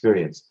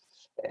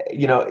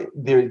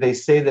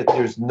say that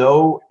there's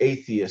no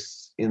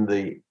atheists in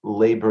the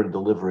labor and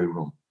delivery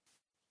room,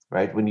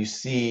 right? When you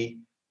see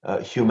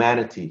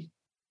humanity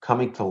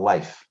coming to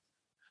life,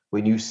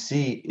 when you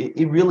see,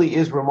 it really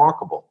is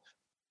remarkable.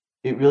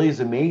 It really is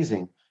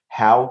amazing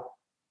how,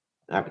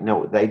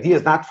 the idea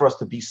is not for us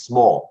to be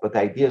small, but the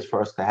idea is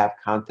for us to have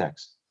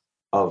context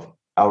of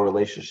our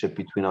relationship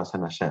between us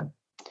and Hashem.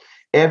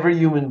 Every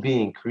human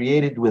being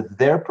created with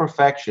their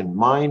perfection,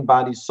 mind,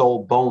 body,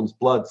 soul, bones,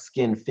 blood,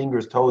 skin,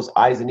 fingers, toes,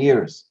 eyes, and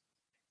ears.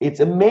 It's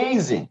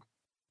amazing,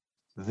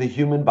 the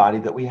human body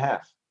that we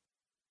have.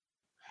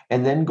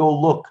 And then go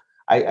look.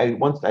 I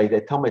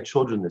tell my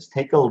children this,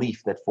 take a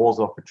leaf that falls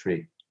off a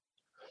tree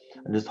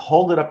and just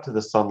hold it up to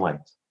the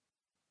sunlight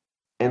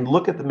and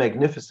look at the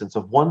magnificence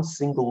of one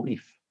single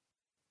leaf.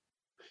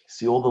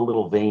 See all the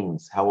little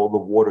veins, how all the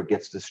water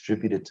gets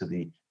distributed to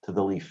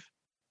the leaf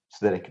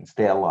so that it can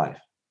stay alive.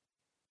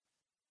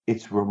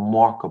 It's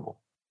remarkable.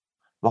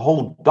 The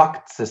whole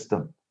duct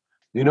system.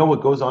 You know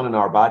what goes on in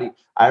our body?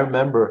 I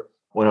remember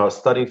when I was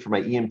studying for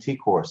my EMT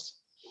course,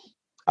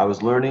 I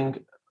was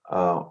learning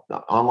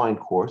the online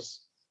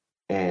course,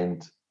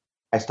 and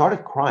I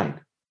started crying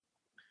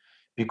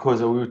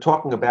because we were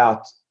talking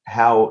about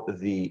how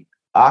the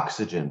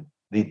oxygen,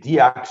 the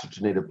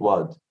deoxygenated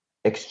blood,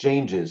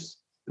 exchanges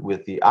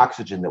with the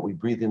oxygen that we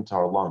breathe into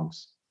our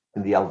lungs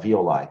in the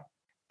alveoli.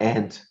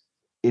 And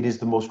it is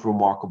the most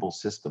remarkable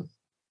system.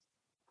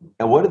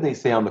 And what did they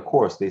say on the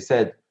course? They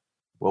said,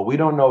 well, we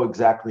don't know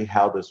exactly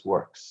how this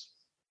works.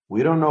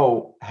 We don't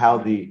know how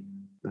the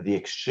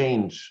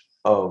exchange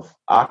of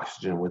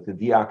oxygen with the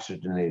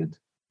deoxygenated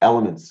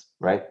elements,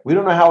 right? We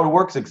don't know how it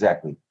works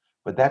exactly,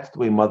 but that's the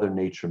way Mother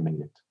Nature made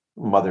it.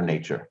 Mother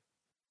Nature.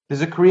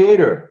 There's a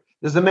creator.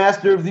 There's a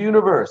master of the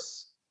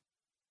universe,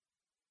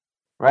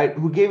 right?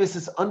 Who gave us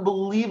this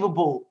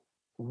unbelievable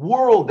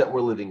world that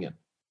we're living in.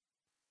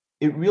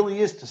 It really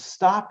is to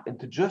stop and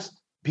to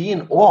just be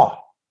in awe.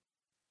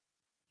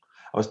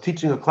 I was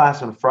teaching a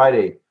class on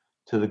Friday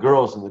to the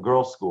girls in the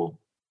girls' school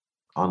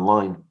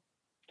online.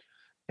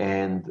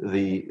 And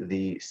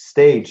the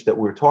stage that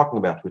we're talking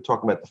about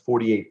the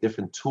 48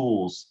 different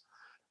tools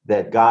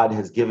that God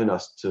has given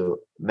us to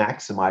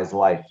maximize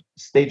life.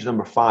 Stage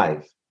number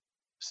 5,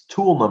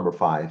 tool number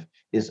 5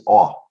 is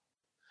awe.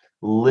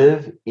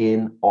 Live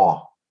in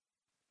awe.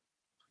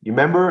 You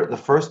remember the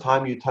first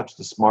time you touched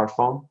the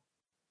smartphone?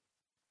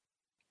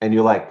 And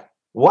you're like,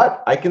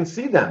 what? I can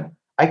see them.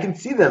 I can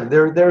see them.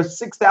 They're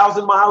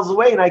 6,000 miles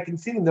away and I can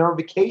see them. They're on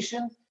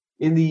vacation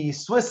in the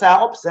Swiss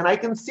Alps and I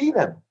can see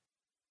them.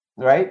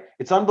 Right?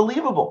 It's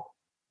unbelievable.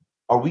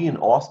 Are we in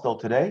awe still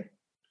today?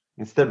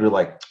 Instead, we're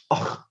like,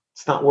 oh,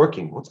 it's not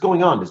working. What's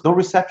going on? There's no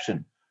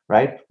reception,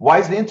 right? Why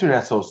is the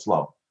internet so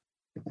slow?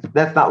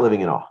 That's not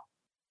living in awe.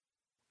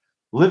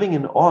 Living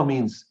in awe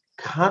means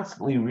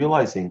constantly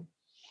realizing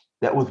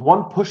that with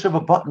one push of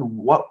a button,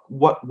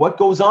 what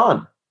goes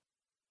on?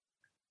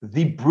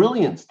 The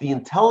brilliance, the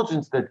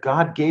intelligence that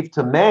God gave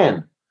to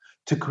man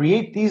to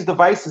create these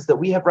devices that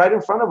we have right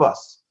in front of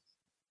us,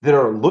 that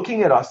are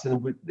looking at us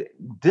and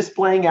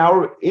displaying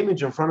our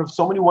image in front of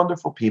so many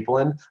wonderful people.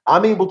 And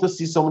I'm able to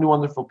see so many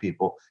wonderful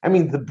people. I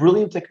mean, the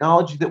brilliant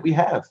technology that we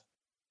have.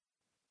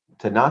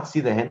 To not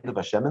see the hand of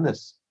Hashem in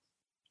this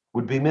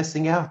would be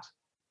missing out.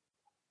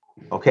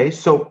 Okay,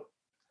 so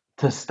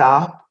to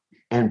stop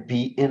and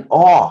be in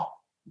awe.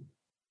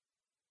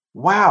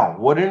 Wow,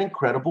 what an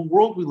incredible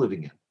world we're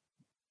living in.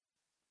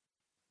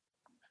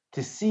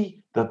 To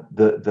see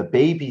the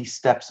baby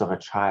steps of a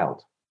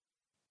child.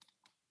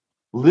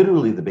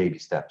 Literally the baby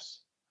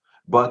steps,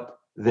 but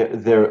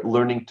they're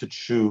learning to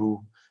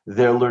chew,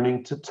 they're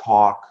learning to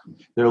talk,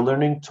 they're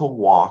learning to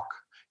walk,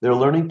 they're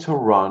learning to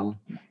run,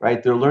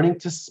 right? They're learning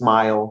to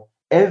smile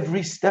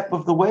every step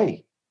of the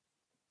way.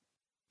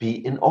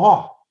 Be in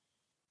awe.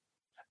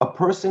 A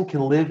person can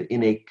live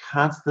in a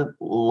constant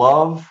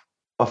love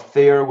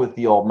affair with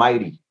the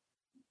Almighty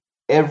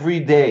every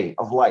day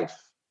of life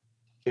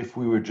if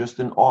we were just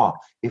in awe,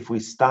 if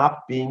we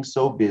stopped being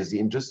so busy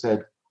and just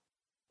said,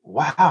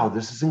 wow,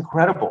 this is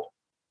incredible.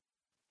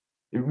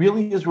 It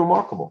really is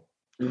remarkable.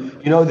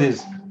 You know,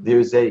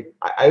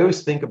 I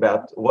always think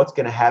about what's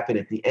going to happen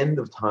at the end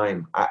of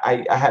time.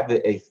 I have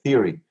a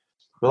theory,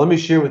 but let me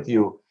share with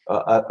you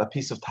a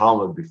piece of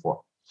Talmud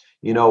before.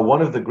 You know,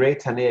 one of the great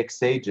Tanaic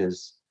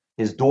sages,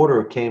 his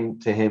daughter came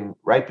to him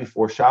right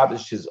before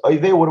Shabbos. She says, Oy,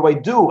 what do I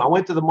do? I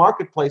went to the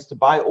marketplace to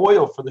buy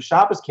oil for the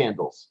Shabbos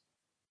candles.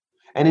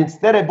 And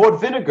instead I bought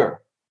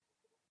vinegar.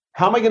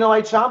 How am I going to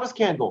light Shabbos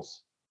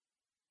candles?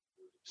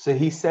 So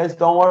he says,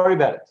 don't worry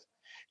about it.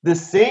 The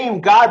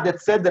same God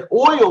that said that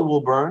oil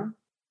will burn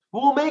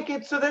will make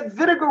it so that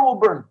vinegar will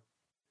burn.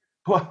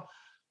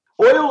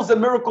 Oil is a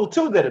miracle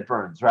too that it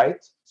burns,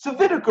 right? So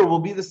vinegar will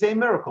be the same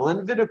miracle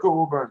and vinegar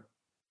will burn.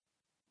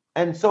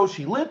 And so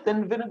she lit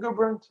and vinegar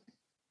burned.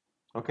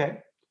 Okay?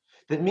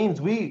 That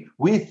means we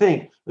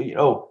think,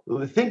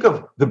 think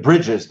of the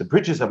bridges. The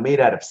bridges are made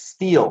out of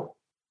steel,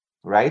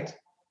 right?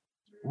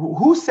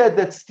 Who said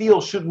that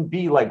steel shouldn't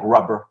be like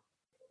rubber?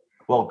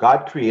 Well,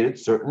 God created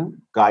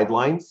certain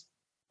guidelines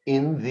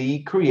in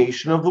the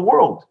creation of the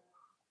world.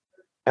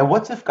 And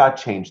what if God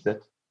changed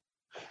it?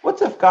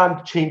 What if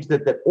God changed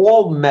it that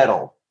all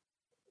metal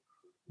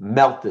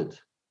melted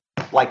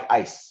like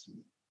ice?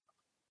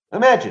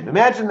 Imagine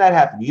that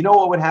happened. You know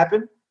what would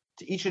happen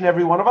to each and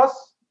every one of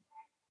us?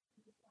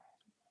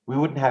 We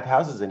wouldn't have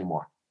houses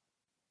anymore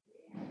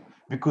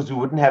because we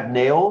wouldn't have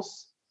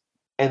nails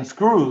and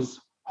screws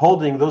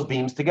holding those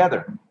beams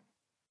together.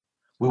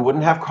 We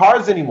wouldn't have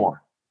cars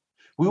anymore.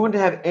 We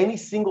wouldn't have any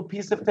single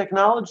piece of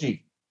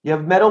technology. You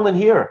have metal in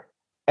here.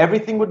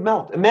 Everything would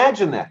melt.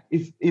 Imagine that.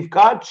 If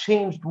God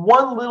changed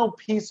one little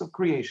piece of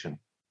creation,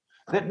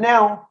 that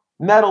now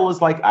metal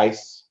is like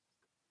ice.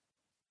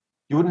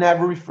 You wouldn't have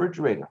a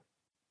refrigerator.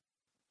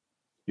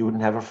 You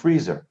wouldn't have a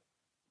freezer.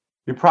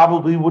 You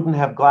probably wouldn't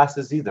have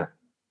glasses either.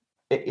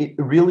 It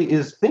really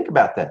is, think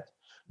about that.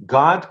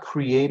 God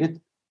created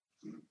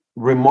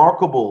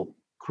remarkable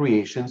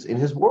creations in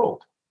his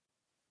world,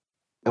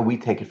 and we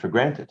take it for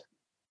granted.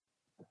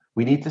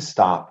 We need to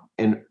stop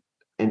and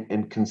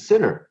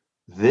consider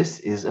this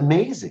is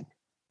amazing.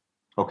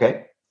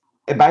 Okay?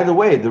 And by the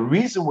way, the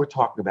reason we're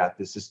talking about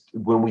this is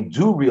when we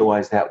do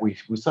realize that, we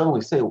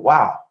suddenly say,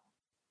 wow,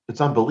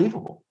 it's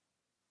unbelievable.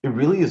 It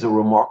really is a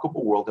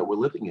remarkable world that we're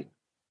living in.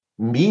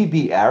 Me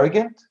be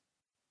arrogant?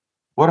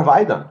 What have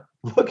I done?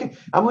 Look,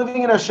 I'm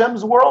living in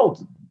Hashem's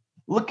world.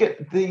 Look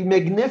at the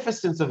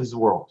magnificence of his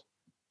world.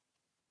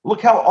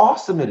 Look how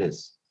awesome it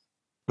is.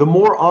 The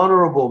more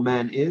honorable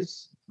man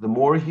is, the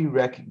more he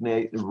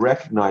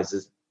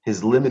recognizes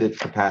his limited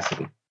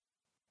capacity.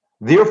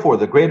 Therefore,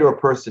 the greater a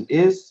person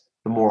is,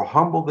 the more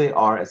humble they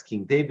are. As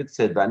King David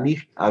said,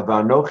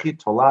 "Vanochi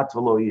tolat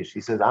v'lo ish."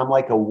 He says, "I'm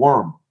like a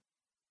worm."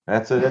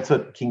 That's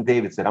what King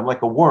David said. I'm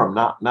like a worm,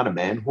 not a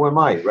man. Who am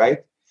I, right?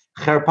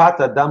 Cherpat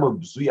adamu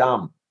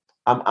bzuyam.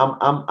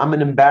 I'm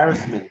an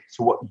embarrassment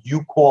to what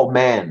you call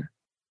man,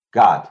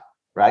 God,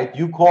 right?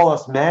 You call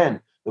us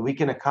man that we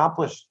can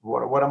accomplish.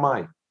 What am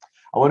I?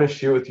 I want to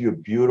share with you a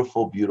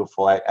beautiful.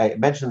 I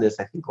mentioned this,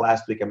 I think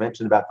last week. I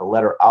mentioned about the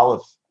letter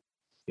Aleph.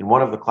 In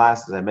one of the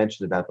classes, I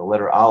mentioned about the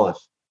letter Aleph.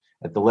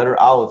 That the letter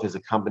Aleph is a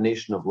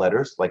combination of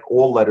letters, like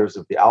all letters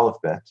of the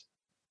alphabet.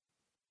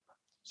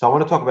 So I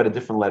want to talk about a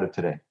different letter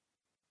today.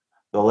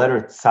 The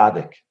letter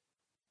Tzaddik.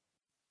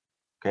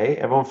 Okay,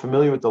 everyone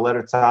familiar with the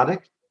letter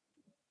Tzaddik?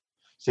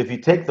 So if you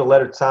take the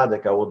letter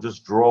Tzaddik, I will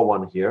just draw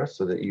one here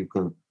so that you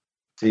can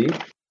see.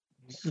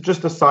 This is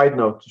just a side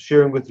note,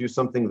 sharing with you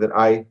something that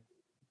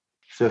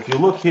so if you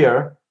look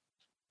here,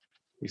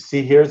 you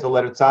see here's the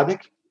letter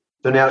Tzaddik.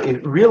 So now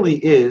it really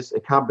is a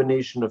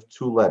combination of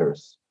two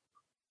letters.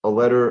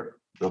 The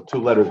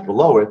two letters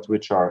below it,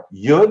 which are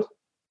Yud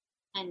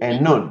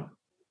and Nun.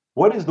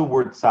 What is the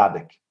word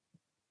Tzaddik?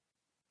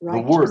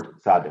 Righteous. The word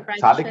Tzaddik.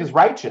 Tzaddik is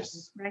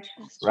righteous,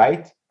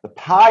 right? The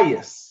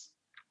pious,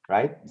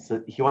 right?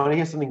 So you want to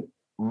hear something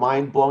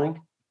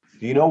mind-blowing?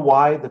 Do you know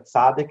why the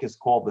Tzaddik is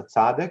called the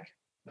Tzaddik?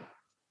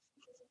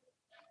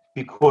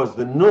 Because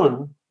the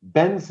Nun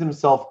bends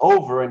himself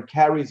over and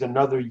carries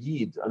another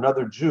Yid,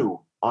 another Jew,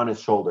 on his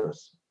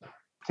shoulders.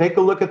 Take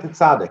a look at the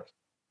Tzaddik.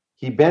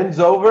 He bends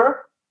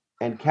over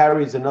and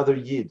carries another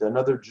Yid,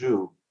 another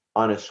Jew,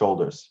 on his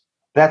shoulders.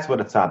 That's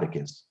what a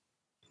Tzaddik is.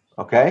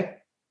 Okay?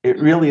 It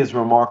really is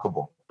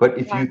remarkable. But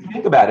if you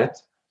think about it,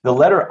 the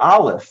letter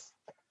Aleph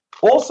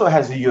also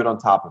has a Yud on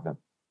top of him.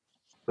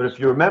 But if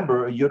you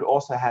remember, a Yud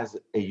also has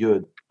a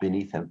Yud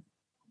beneath him.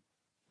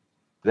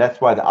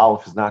 That's why the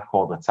Aleph is not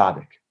called a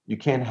Tzaddik. You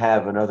can't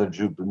have another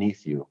Jew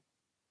beneath you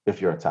if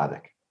you're a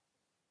Tzaddik.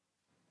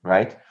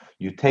 Right?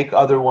 You take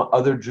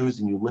other Jews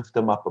and you lift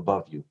them up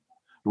above you.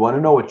 You want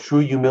to know what true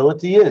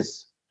humility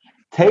is?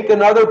 Take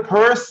another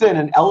person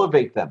and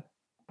elevate them.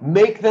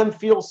 Make them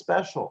feel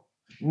special.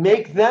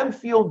 Make them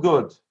feel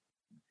good.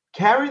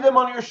 Carry them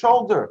on your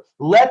shoulder.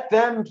 Let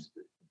them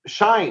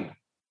shine.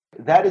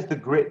 That is the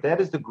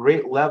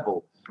great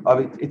level of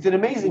it. It's an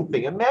amazing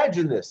thing.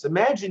 Imagine this.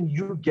 Imagine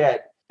you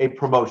get a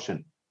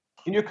promotion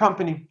in your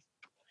company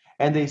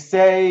and they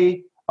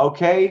say,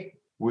 okay,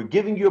 we're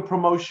giving you a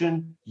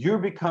promotion. You're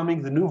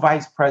becoming the new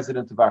vice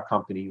president of our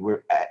company.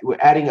 We're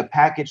adding a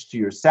package to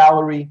your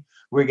salary.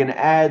 We're going to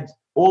add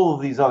all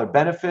of these other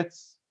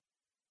benefits.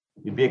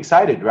 You'd be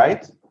excited,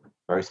 right?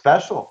 Very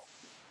special.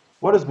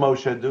 What does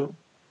Moshe do?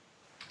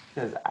 He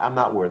says, I'm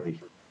not worthy.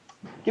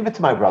 Give it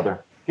to my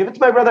brother. Give it to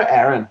my brother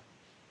Aaron.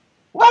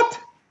 What?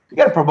 You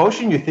got a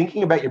promotion? You're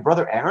thinking about your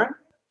brother Aaron?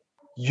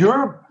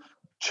 You're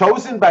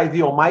chosen by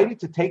the Almighty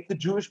to take the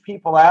Jewish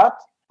people out,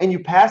 and you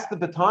pass the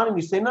baton and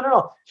you say,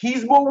 no.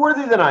 He's more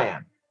worthy than I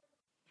am.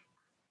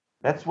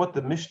 That's what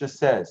the Mishnah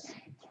says.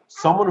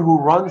 Someone who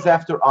runs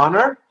after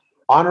honor,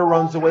 honor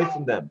runs away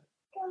from them.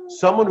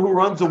 Someone who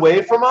runs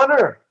away from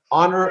honor,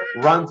 honor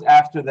runs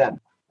after them.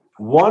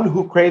 One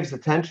who craves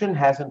attention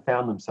hasn't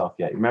found himself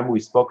yet. Remember, we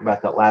spoke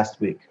about that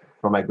last week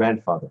from my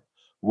grandfather.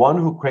 One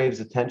who craves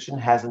attention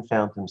hasn't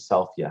found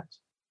himself yet,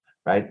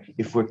 right?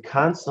 If we're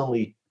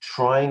constantly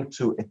trying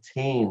to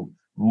attain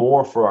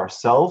more for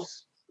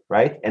ourselves,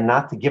 right, and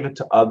not to give it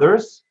to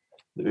others,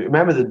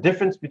 remember the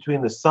difference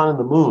between the sun and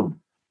the moon.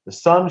 The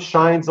sun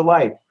shines a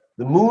light.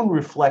 The moon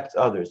reflects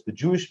others. The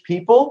Jewish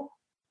people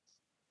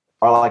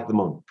are like the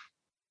moon.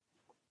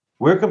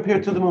 We're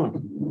compared to the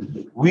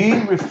moon. We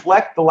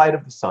reflect the light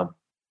of the sun.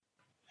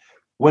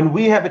 When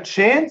we have a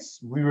chance,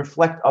 we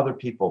reflect other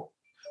people.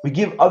 We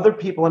give other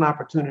people an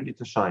opportunity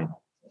to shine,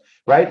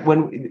 right?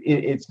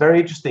 It's very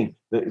interesting.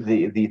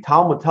 The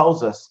Talmud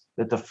tells us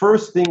that the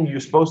first thing you're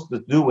supposed to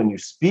do when you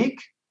speak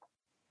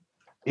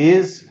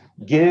is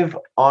give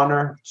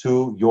honor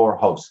to your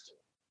host.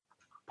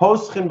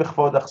 Poschin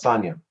b'chvod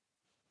achsanya.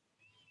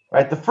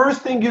 Right? The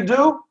first thing you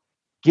do,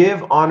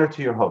 give honor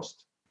to your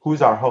host.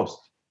 Who's our host?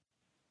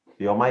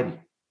 The Almighty.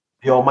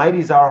 The Almighty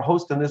is our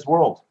host in this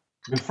world.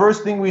 The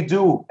first thing we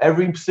do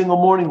every single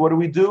morning, what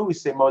do? We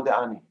say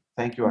Moda'ani.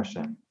 Thank you,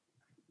 Hashem.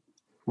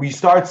 We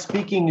start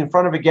speaking in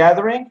front of a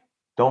gathering,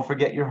 don't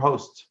forget your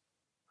host.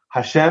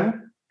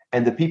 Hashem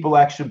and the people who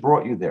actually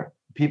brought you there.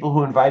 People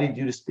who invited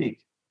you to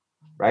speak.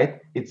 Right?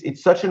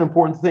 It's such an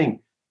important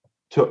thing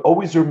to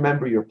always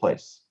remember your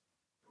place.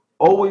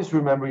 Always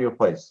remember your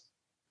place.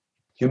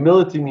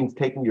 Humility means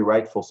taking your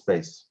rightful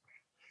space.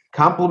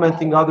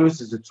 Complimenting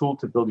others is a tool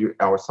to build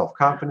our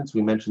self-confidence.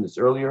 We mentioned this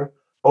earlier.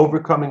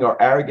 Overcoming our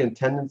arrogant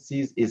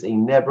tendencies is a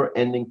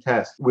never-ending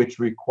task, which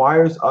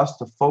requires us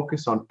to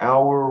focus on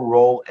our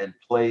role and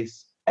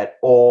place at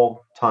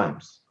all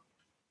times.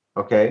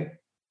 Okay?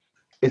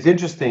 It's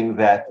interesting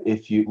that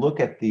if you look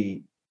at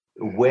the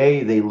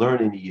way they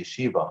learn in the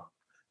yeshiva,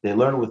 they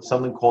learn with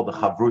something called the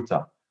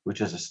chavruta,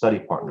 which is a study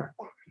partner.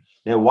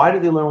 Now, why do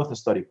they learn with a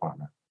study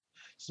partner?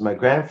 So my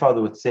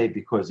grandfather would say,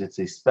 because it's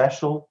a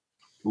special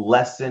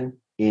lesson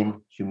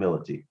in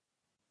humility.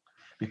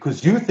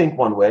 Because you think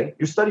one way,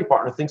 your study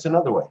partner thinks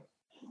another way.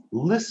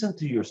 Listen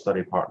to your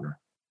study partner.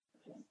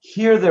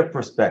 Hear their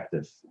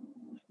perspective.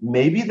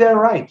 Maybe they're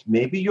right.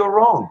 Maybe you're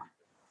wrong.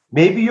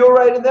 Maybe you're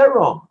right and they're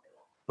wrong.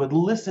 But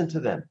listen to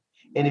them.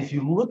 And if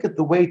you look at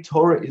the way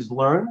Torah is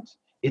learned,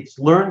 it's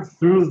learned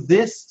through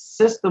this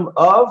system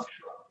of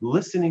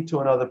listening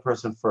to another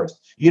person first.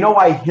 You know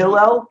why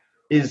Hillel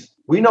is,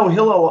 we know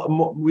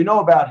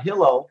about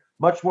Hillel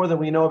much more than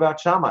we know about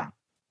Shammai,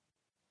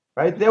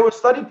 right? They were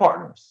study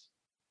partners.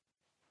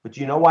 But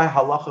you know why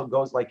halacha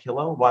goes like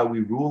Hillel? Why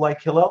we rule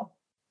like Hillel?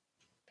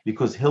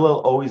 Because Hillel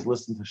always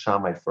listened to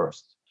Shammai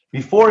first.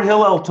 Before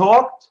Hillel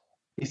talked,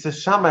 he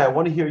says, Shammai, I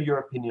want to hear your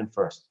opinion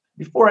first.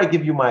 Before I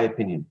give you my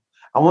opinion,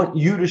 I want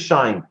you to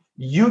shine.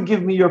 You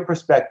give me your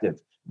perspective.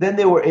 Then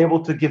they were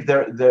able to give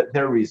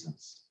their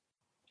reasons.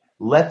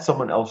 Let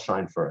someone else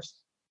shine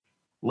first.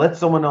 Let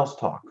someone else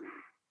talk.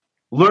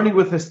 Learning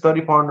with a study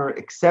partner,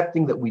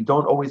 accepting that we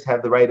don't always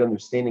have the right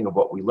understanding of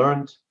what we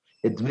learned,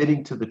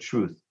 admitting to the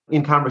truth.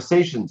 In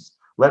conversations,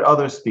 let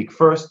others speak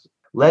first.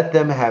 Let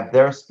them have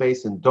their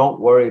space and don't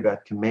worry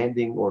about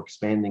commanding or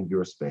expanding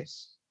your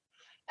space.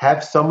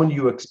 Have someone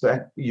you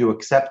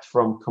accept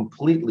from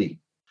completely,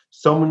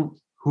 someone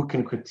who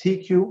can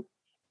critique you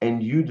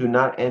and you do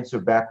not answer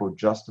back or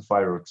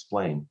justify or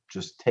explain.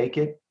 Just take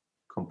it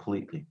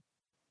completely.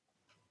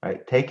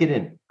 Right? Take it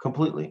in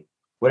completely.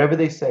 Whatever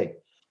they say.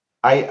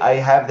 I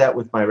have that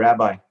with my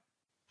rabbi.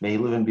 May he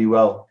live and be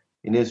well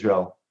in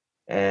Israel.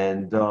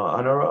 And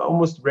on an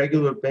almost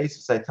regular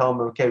basis, I tell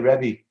him, okay,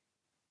 Rebbe,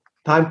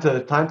 time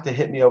to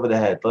hit me over the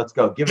head. Let's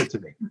go. Give it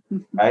to me.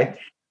 Right?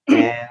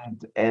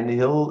 And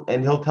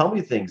he'll tell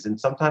me things. And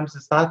sometimes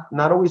it's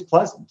not always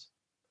pleasant.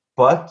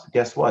 But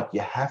guess what?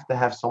 You have to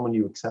have someone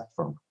you accept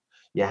from.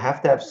 You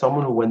have to have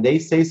someone who, when they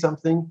say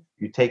something,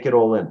 you take it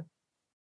all in.